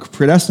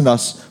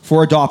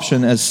for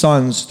adoption as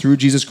sons through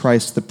Jesus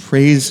Christ, the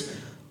praise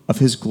of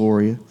his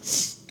glory.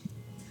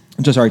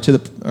 Sorry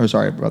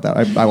about that.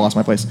 I lost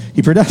my place.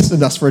 He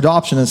predestined us for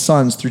adoption as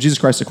sons through Jesus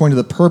Christ, according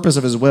to the purpose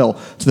of his will,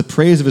 to the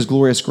praise of his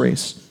glorious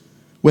grace,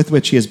 with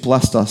which he has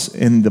blessed us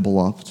in the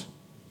beloved.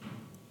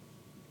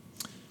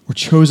 We're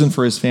chosen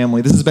for his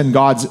family. This has been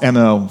God's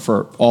MO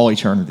for all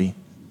eternity.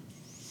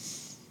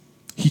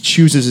 He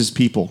chooses his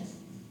people.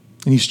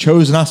 And he's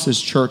chosen us as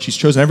church. He's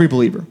chosen every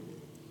believer.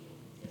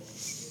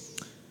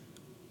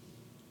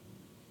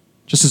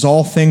 Just as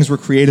all things were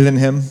created in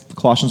him,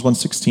 Colossians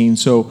 1:16,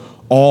 so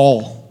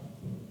all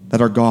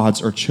that are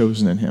God's are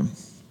chosen in him.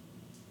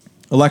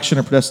 Election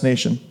or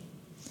predestination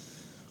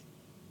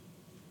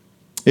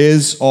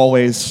is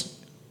always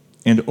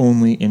and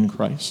only in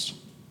Christ.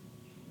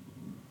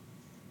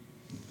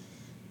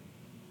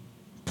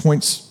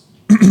 Points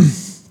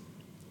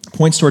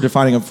to our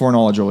defining of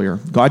foreknowledge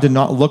earlier. God did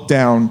not look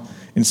down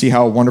and see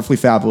how wonderfully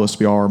fabulous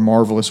we are, or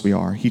marvelous we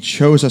are. He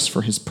chose us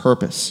for his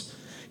purpose.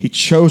 He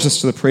chose us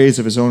to the praise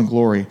of his own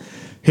glory.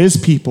 His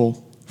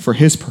people for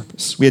his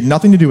purpose. We had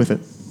nothing to do with it.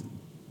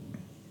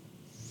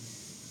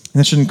 And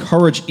that should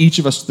encourage each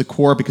of us to the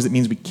core because it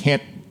means we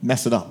can't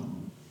mess it up.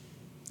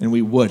 And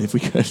we would if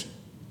we could.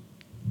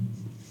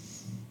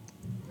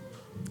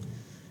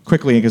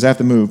 Quickly, because I have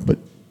to move, but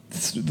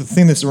the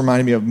thing that's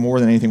reminded me of more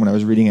than anything when I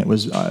was reading it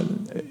was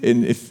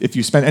if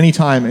you spend any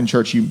time in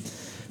church,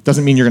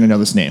 doesn't mean you're going to know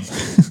this name.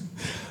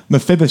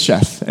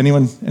 Mephibosheth.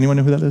 Anyone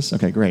know who that is?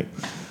 Okay, great.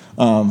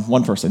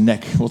 One person,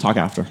 Nick. We'll talk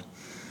after.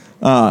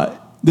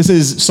 This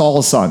is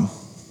Saul's son.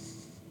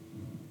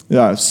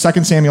 2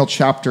 Samuel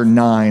chapter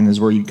 9 is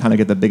where you kind of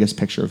get the biggest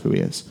picture of who he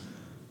is.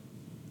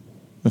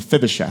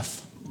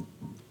 Mephibosheth.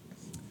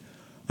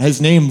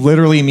 His name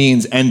literally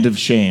means end of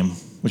shame,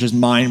 which is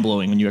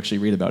mind-blowing when you actually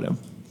read about him.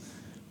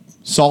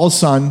 Saul's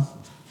son,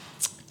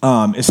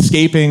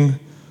 escaping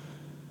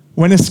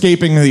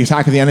the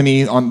attack of the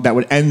enemy that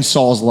would end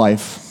Saul's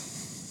life.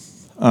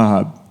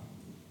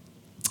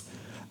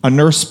 A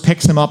nurse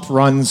picks him up,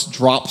 runs,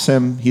 drops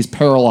him. He's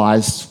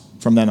paralyzed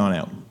from then on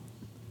out.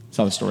 That's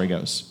how the story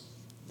goes.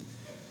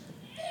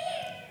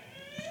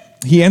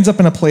 He ends up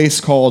in a place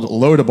called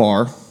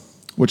Lodabar,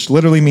 which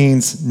literally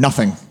means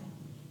nothing,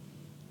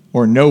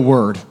 or no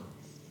word.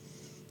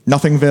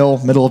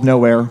 Nothingville, middle of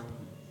nowhere.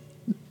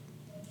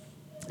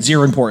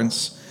 Zero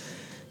importance.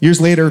 Years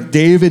later,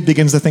 David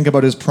begins to think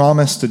about his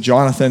promise to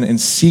Jonathan and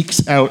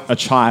seeks out a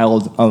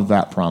child of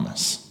that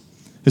promise.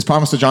 His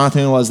promise to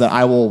Jonathan was that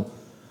I will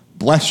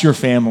bless your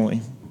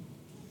family.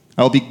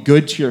 I will be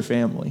good to your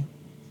family.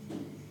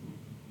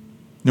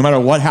 No matter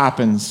what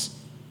happens,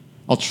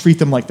 I'll treat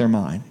them like they're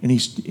mine.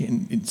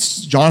 And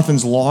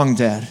Jonathan's long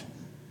dead.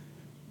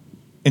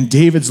 And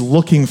David's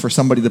looking for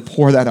somebody to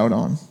pour that out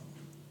on.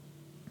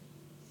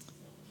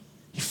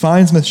 He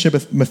finds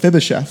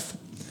Mephibosheth,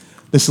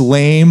 this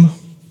lame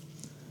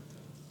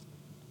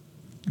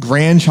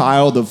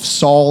grandchild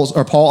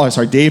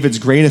of David's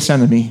greatest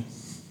enemy.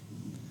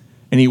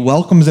 And he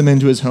welcomes him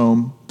into his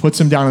home,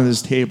 puts him down at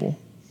his table.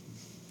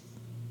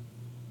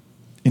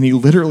 And he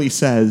literally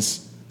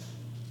says,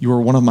 "You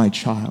are one of my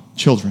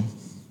children.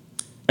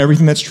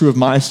 Everything that's true of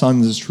my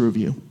sons is true of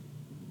you."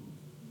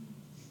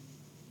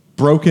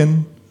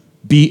 Broken,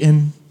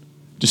 beaten,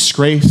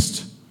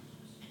 disgraced.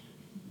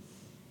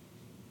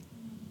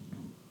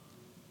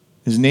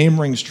 His name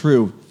rings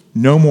true.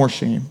 No more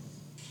shame.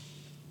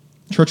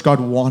 Church, God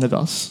wanted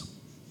us.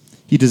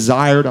 He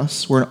desired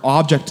us. We're an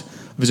object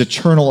of his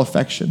eternal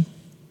affection.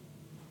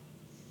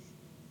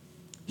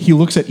 He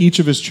looks at each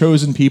of his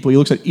chosen people. He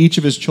looks at each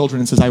of his children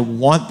and says, I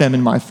want them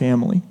in my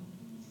family.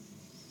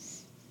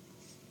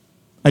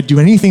 I'd do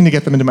anything to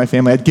get them into my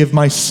family. I'd give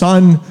my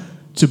son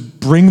to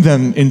bring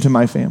them into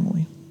my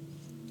family.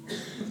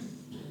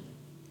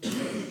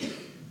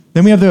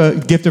 Then we have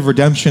the gift of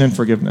redemption and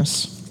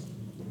forgiveness.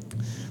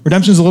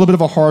 Redemption is a little bit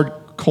of a hard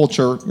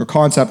culture or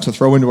concept to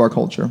throw into our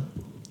culture.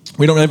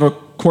 We don't have a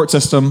court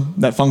system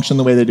that functions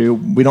the way they do.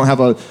 We don't have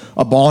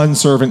a bond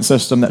servant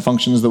system that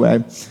functions the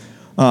way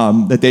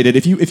that they did.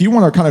 If you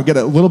want to kind of get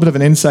a little bit of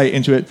an insight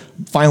into it,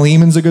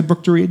 Philemon's a good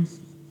book to read.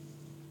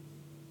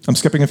 I'm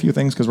skipping a few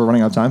things because we're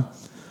running out of time.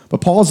 But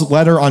Paul's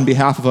letter on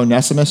behalf of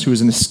Onesimus, who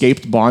is an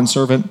escaped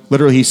bondservant,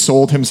 literally he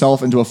sold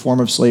himself into a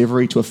form of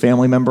slavery to a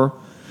family member.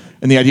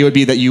 And the idea would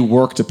be that you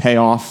work to pay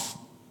off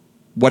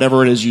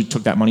whatever it is you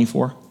took that money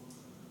for.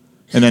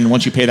 And then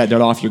once you pay that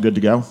debt off, you're good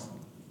to go.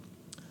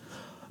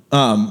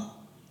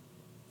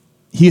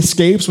 He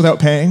escapes without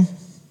paying.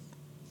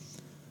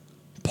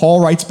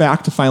 Paul writes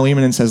back to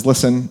Philemon and says,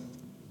 listen,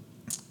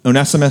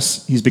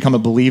 Onesimus, he's become a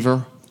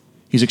believer.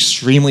 He's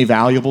extremely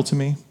valuable to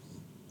me.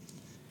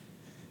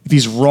 If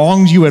he's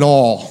wronged you at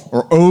all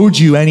or owed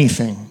you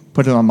anything,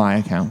 put it on my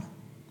account.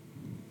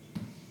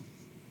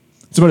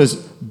 It's about as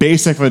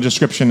basic of a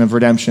description of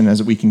redemption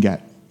as we can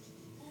get.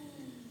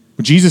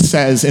 What Jesus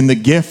says in the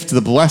gift,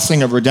 the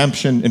blessing of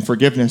redemption and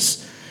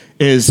forgiveness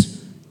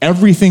is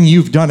everything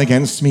you've done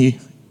against me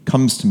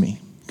comes to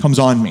me, comes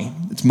on me.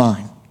 It's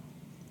mine.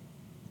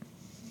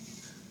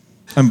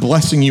 I'm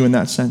blessing you in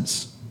that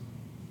sense.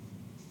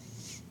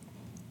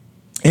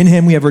 In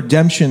him we have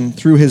redemption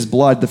through his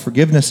blood, the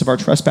forgiveness of our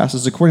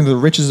trespasses according to the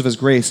riches of his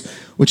grace,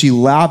 which he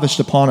lavished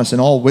upon us in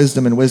all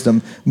wisdom and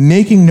wisdom,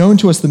 making known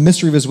to us the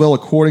mystery of his will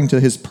according to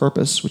his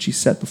purpose, which he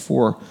set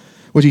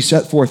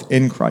forth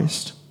in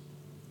Christ.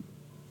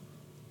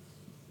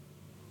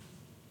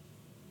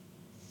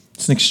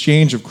 It's an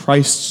exchange of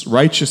Christ's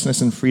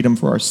righteousness and freedom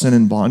for our sin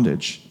and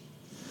bondage.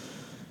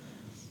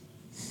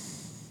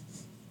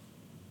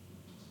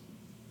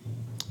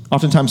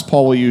 Oftentimes,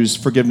 Paul will use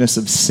forgiveness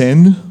of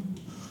sin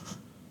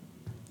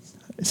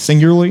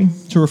singularly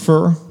to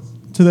refer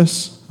to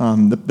this,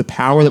 the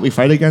power that we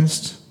fight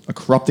against, a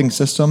corrupting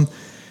system.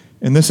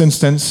 In this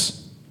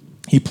instance,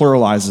 he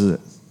pluralizes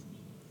it.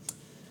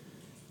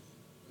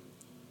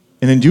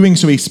 And in doing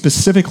so, he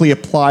specifically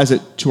applies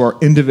it to our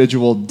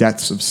individual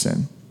debts of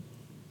sin.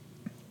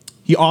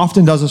 He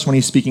often does this when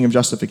he's speaking of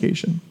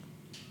justification.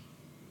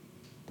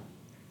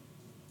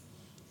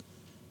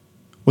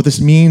 What this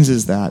means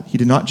is that he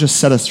did not just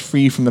set us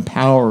free from the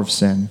power of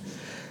sin,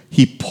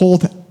 he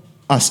pulled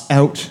us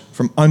out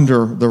from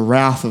under the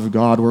wrath of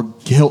God. We're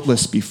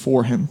guiltless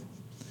before him.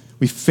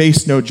 We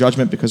face no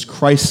judgment because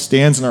Christ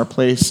stands in our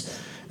place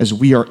as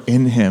we are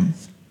in him.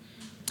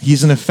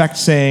 He's in effect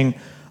saying,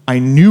 I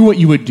knew what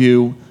you would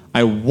do.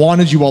 I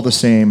wanted you all the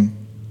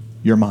same.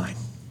 You're mine.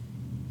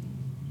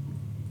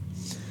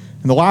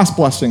 And the last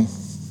blessing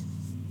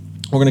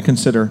we're going to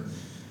consider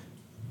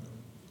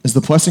is the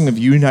blessing of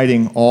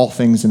uniting all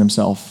things in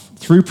himself.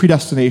 Through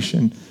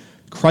predestination,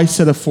 Christ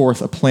set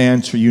forth a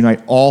plan to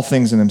unite all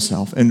things in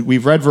himself. And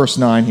we've read verse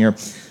 9 here.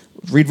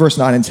 Read verse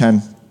 9 and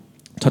 10.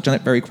 Touch on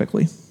it very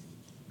quickly.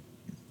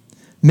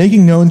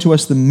 Making known to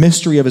us the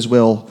mystery of his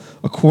will,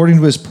 according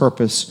to his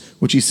purpose,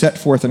 which he set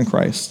forth in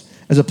Christ,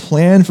 as a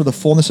plan for the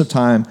fullness of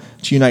time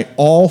to unite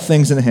all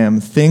things in him,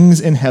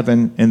 things in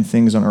heaven and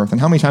things on earth. And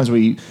how many times have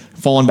we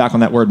fallen back on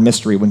that word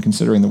mystery when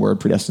considering the word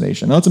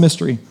predestination? No, it's a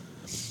mystery.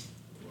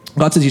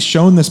 God says he's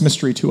shown this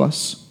mystery to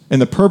us,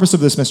 and the purpose of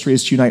this mystery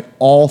is to unite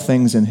all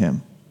things in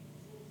him.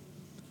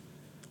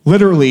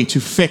 Literally,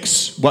 to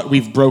fix what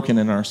we've broken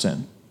in our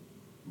sin.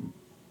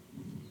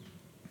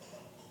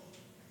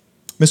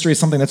 Mystery is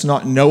something that's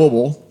not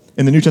knowable.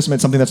 In the New Testament,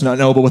 it's something that's not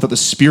knowable without the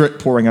Spirit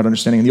pouring out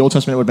understanding. In the Old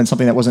Testament, it would have been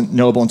something that wasn't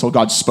knowable until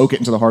God spoke it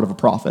into the heart of a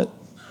prophet.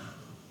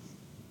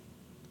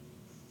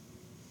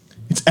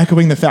 It's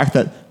echoing the fact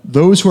that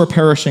those who are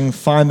perishing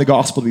find the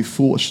gospel to be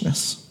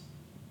foolishness.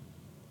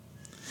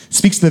 It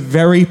speaks to the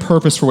very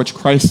purpose for which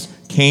Christ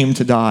came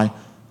to die.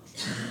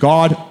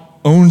 God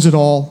owns it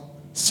all.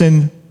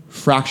 Sin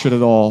fractured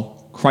it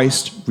all.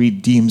 Christ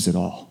redeems it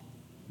all.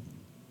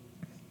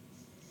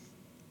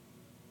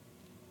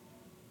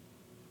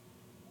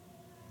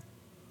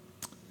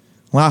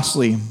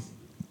 Lastly,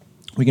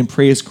 we can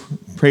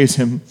praise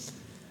him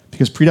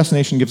because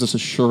predestination gives us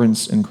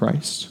assurance in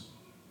Christ.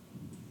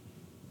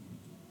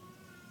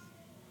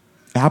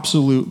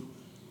 Absolute,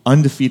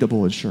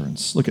 undefeatable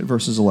assurance. Look at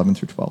verses 11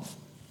 through 12.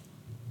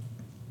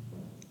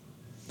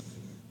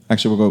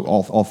 Actually, we'll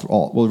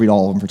go we'll read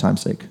all of them for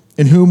time's sake.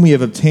 In whom we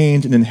have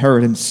obtained an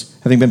inheritance,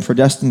 having been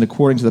predestined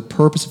according to the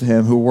purpose of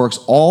him who works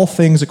all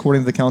things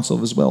according to the counsel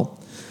of his will,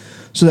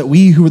 so that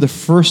we who were the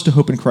first to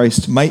hope in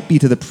Christ might be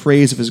to the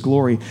praise of his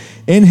glory.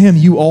 In him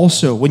you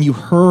also, when you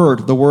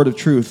heard the word of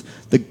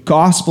truth, the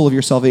gospel of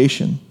your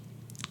salvation,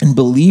 and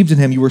believed in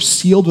him, you were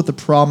sealed with the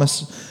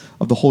promise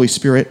of the Holy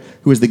Spirit,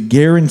 who is the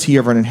guarantee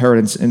of our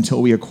inheritance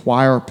until we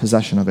acquire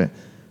possession of it,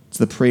 to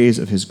the praise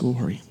of his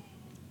glory.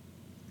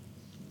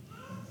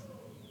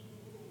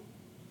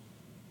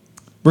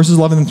 Verses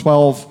 11 and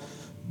 12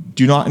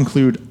 do not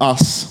include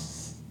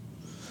us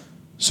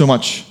so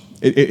much.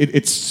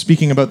 It's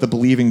speaking about the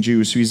believing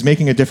Jews. So he's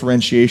making a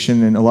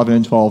differentiation in 11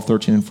 and 12,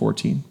 13 and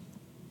 14.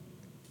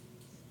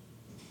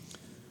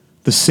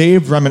 The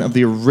saved remnant of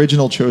the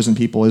original chosen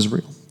people,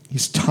 Israel.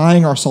 He's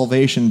tying our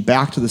salvation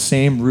back to the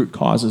same root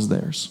cause as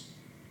theirs.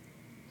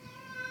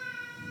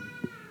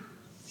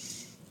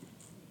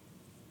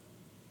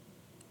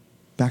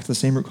 Back to the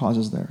same root cause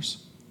as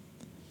theirs.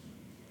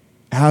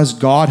 As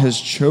God has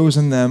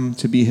chosen them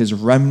to be his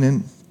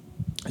remnant,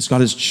 as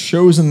God has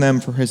chosen them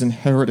for his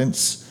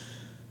inheritance,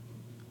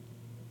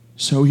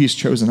 so he's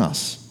chosen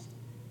us.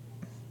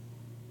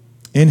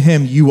 In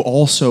him you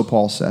also,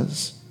 Paul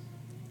says.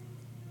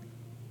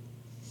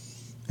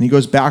 And he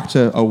goes back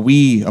to a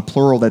we, a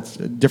plural that's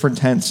different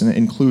tense, and it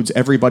includes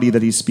everybody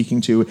that he's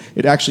speaking to.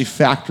 It actually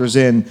factors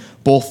in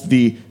both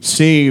the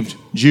saved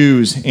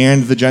Jews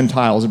and the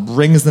Gentiles. It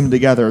brings them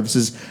together.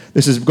 This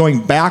is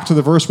going back to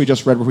the verse we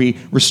just read where he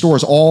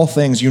restores all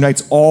things,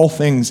 unites all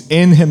things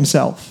in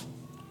himself.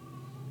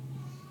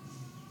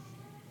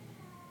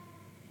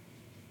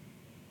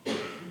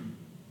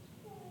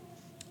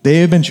 They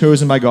have been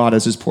chosen by God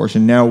as his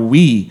portion. Now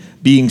we,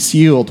 being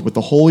sealed with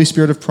the Holy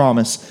Spirit of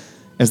promise,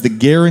 as the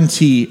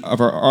guarantee of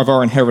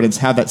our inheritance,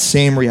 have that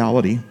same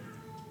reality.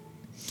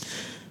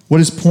 What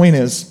his point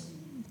is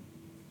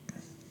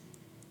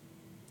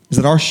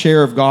that our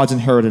share of God's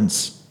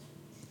inheritance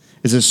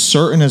is as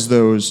certain as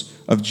those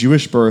of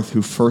Jewish birth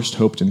who first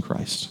hoped in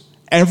Christ.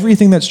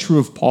 Everything that's true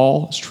of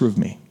Paul is true of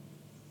me,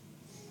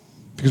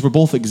 because we're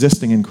both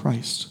existing in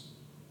Christ.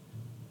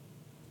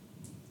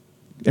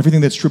 Everything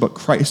that's true about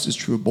Christ is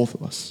true of both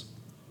of us.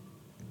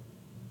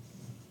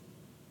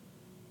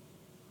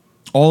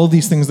 All of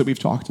these things that we've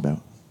talked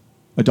about,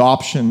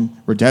 adoption,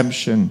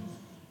 redemption,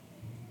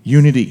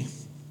 unity,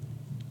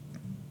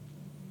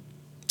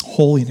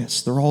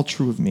 holiness, they're all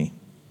true of me.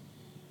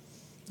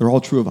 They're all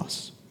true of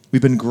us.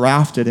 We've been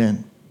grafted in.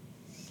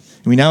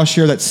 And we now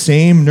share that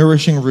same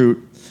nourishing root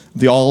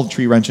of the olive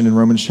tree mentioned in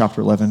Romans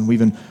chapter 11. We've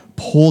been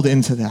pulled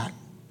into that.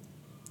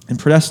 And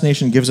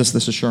predestination gives us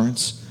this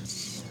assurance.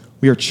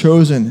 We are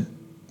chosen.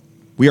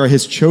 We are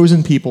his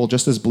chosen people,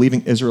 just as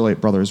believing Israelite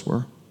brothers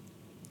were.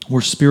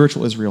 We're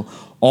spiritual Israel.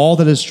 All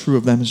that is true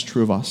of them is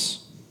true of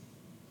us.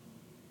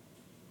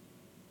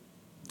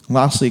 And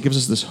lastly, it gives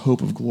us this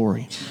hope of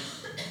glory.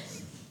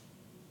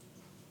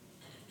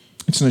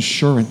 It's an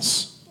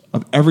assurance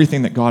of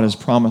everything that God has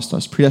promised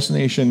us.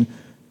 Predestination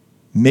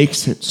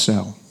makes it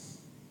so.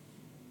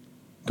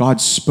 God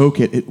spoke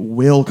it. It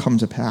will come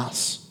to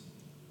pass.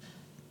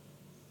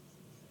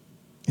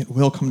 It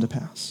will come to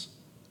pass.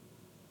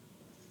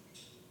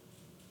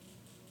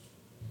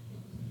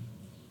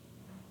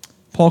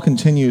 Paul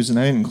continues, and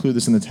I didn't include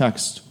this in the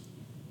text.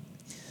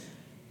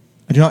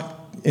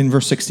 In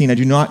verse 16, I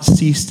do not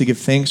cease to give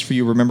thanks for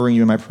you, remembering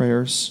you in my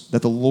prayers,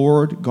 that the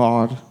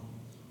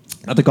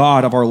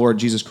God of our Lord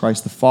Jesus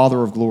Christ, the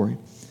Father of glory,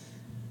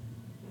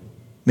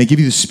 may give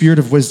you the spirit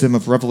of wisdom,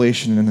 of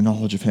revelation, and the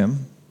knowledge of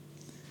him,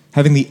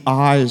 having the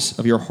eyes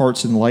of your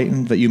hearts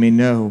enlightened, that you may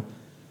know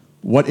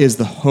what is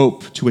the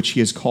hope to which he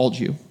has called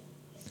you,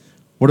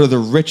 what are the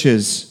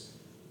riches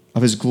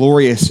of his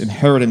glorious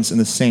inheritance in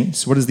the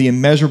saints, what is the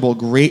immeasurable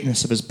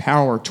greatness of his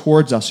power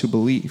towards us who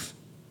believe,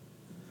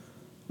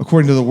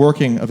 according to the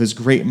working of his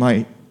great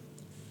might.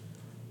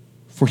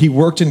 For he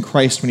worked in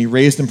Christ when he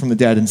raised him from the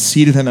dead and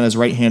seated him at his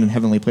right hand in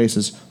heavenly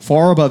places,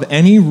 far above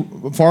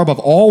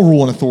all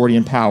rule and authority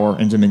and power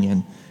and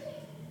dominion,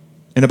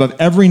 and above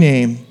every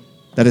name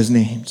that is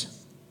named,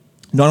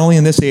 not only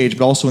in this age,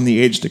 but also in the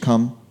age to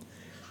come.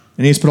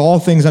 And he has put all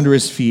things under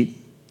his feet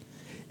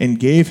and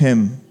gave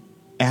him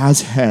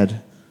as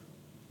head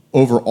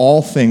over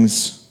all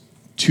things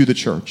to the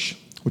church,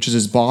 which is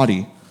his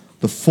body,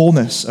 the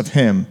fullness of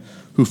him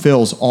who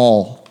fills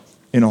all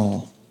in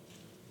all.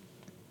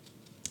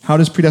 How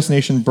does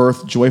predestination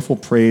birth joyful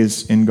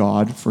praise in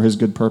God for his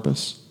good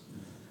purpose?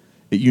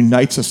 It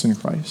unites us in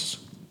Christ.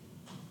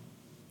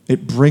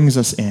 It brings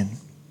us in.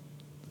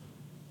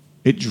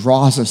 It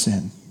draws us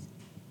in.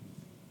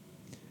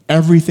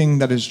 Everything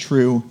that is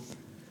true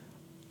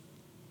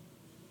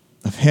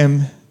of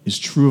him is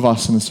true of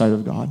us in the sight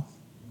of God.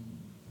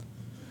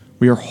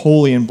 We are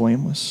holy and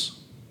blameless.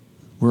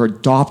 We're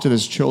adopted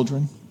as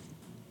children.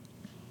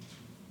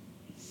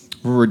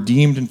 We're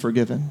redeemed and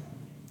forgiven.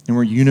 And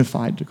we're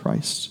unified to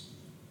Christ.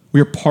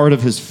 We are part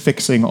of his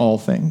fixing all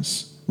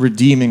things,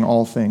 redeeming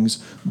all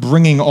things,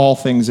 bringing all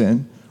things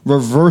in,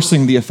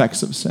 reversing the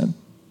effects of sin.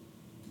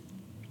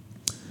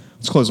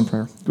 Let's close in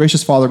prayer.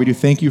 Gracious Father, we do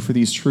thank you for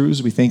these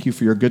truths. We thank you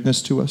for your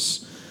goodness to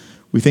us.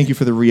 We thank you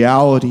for the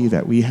reality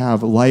that we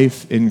have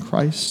life in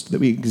Christ, that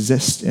we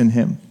exist in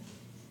him.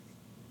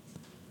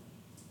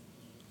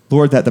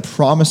 Lord, that the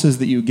promises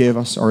that you give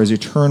us are as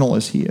eternal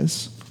as he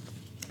is.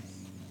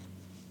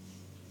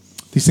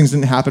 These things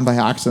didn't happen by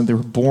accident. They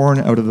were born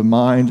out of the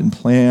mind and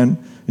plan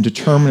and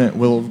determinate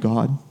will of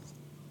God.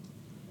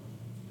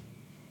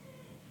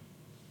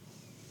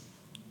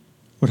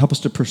 Lord, help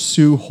us to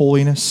pursue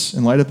holiness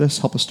in light of this.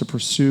 Help us to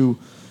pursue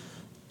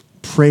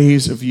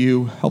praise of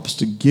you. Help us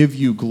to give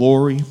you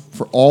glory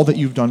for all that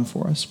you've done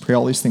for us. Pray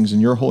all these things in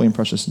your holy and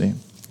precious name.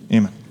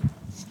 Amen.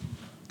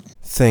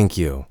 Thank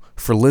you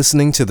for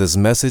listening to this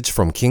message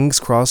from King's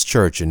Cross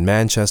Church in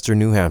Manchester,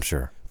 New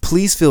Hampshire.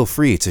 Please feel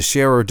free to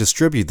share or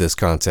distribute this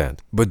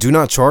content, but do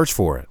not charge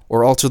for it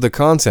or alter the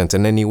content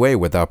in any way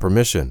without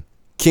permission.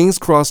 King's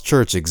Cross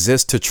Church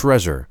exists to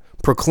treasure,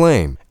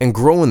 proclaim, and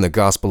grow in the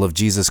gospel of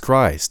Jesus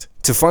Christ.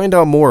 To find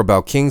out more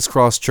about King's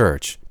Cross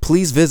Church,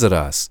 please visit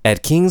us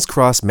at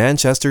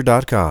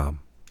kingscrossmanchester.com.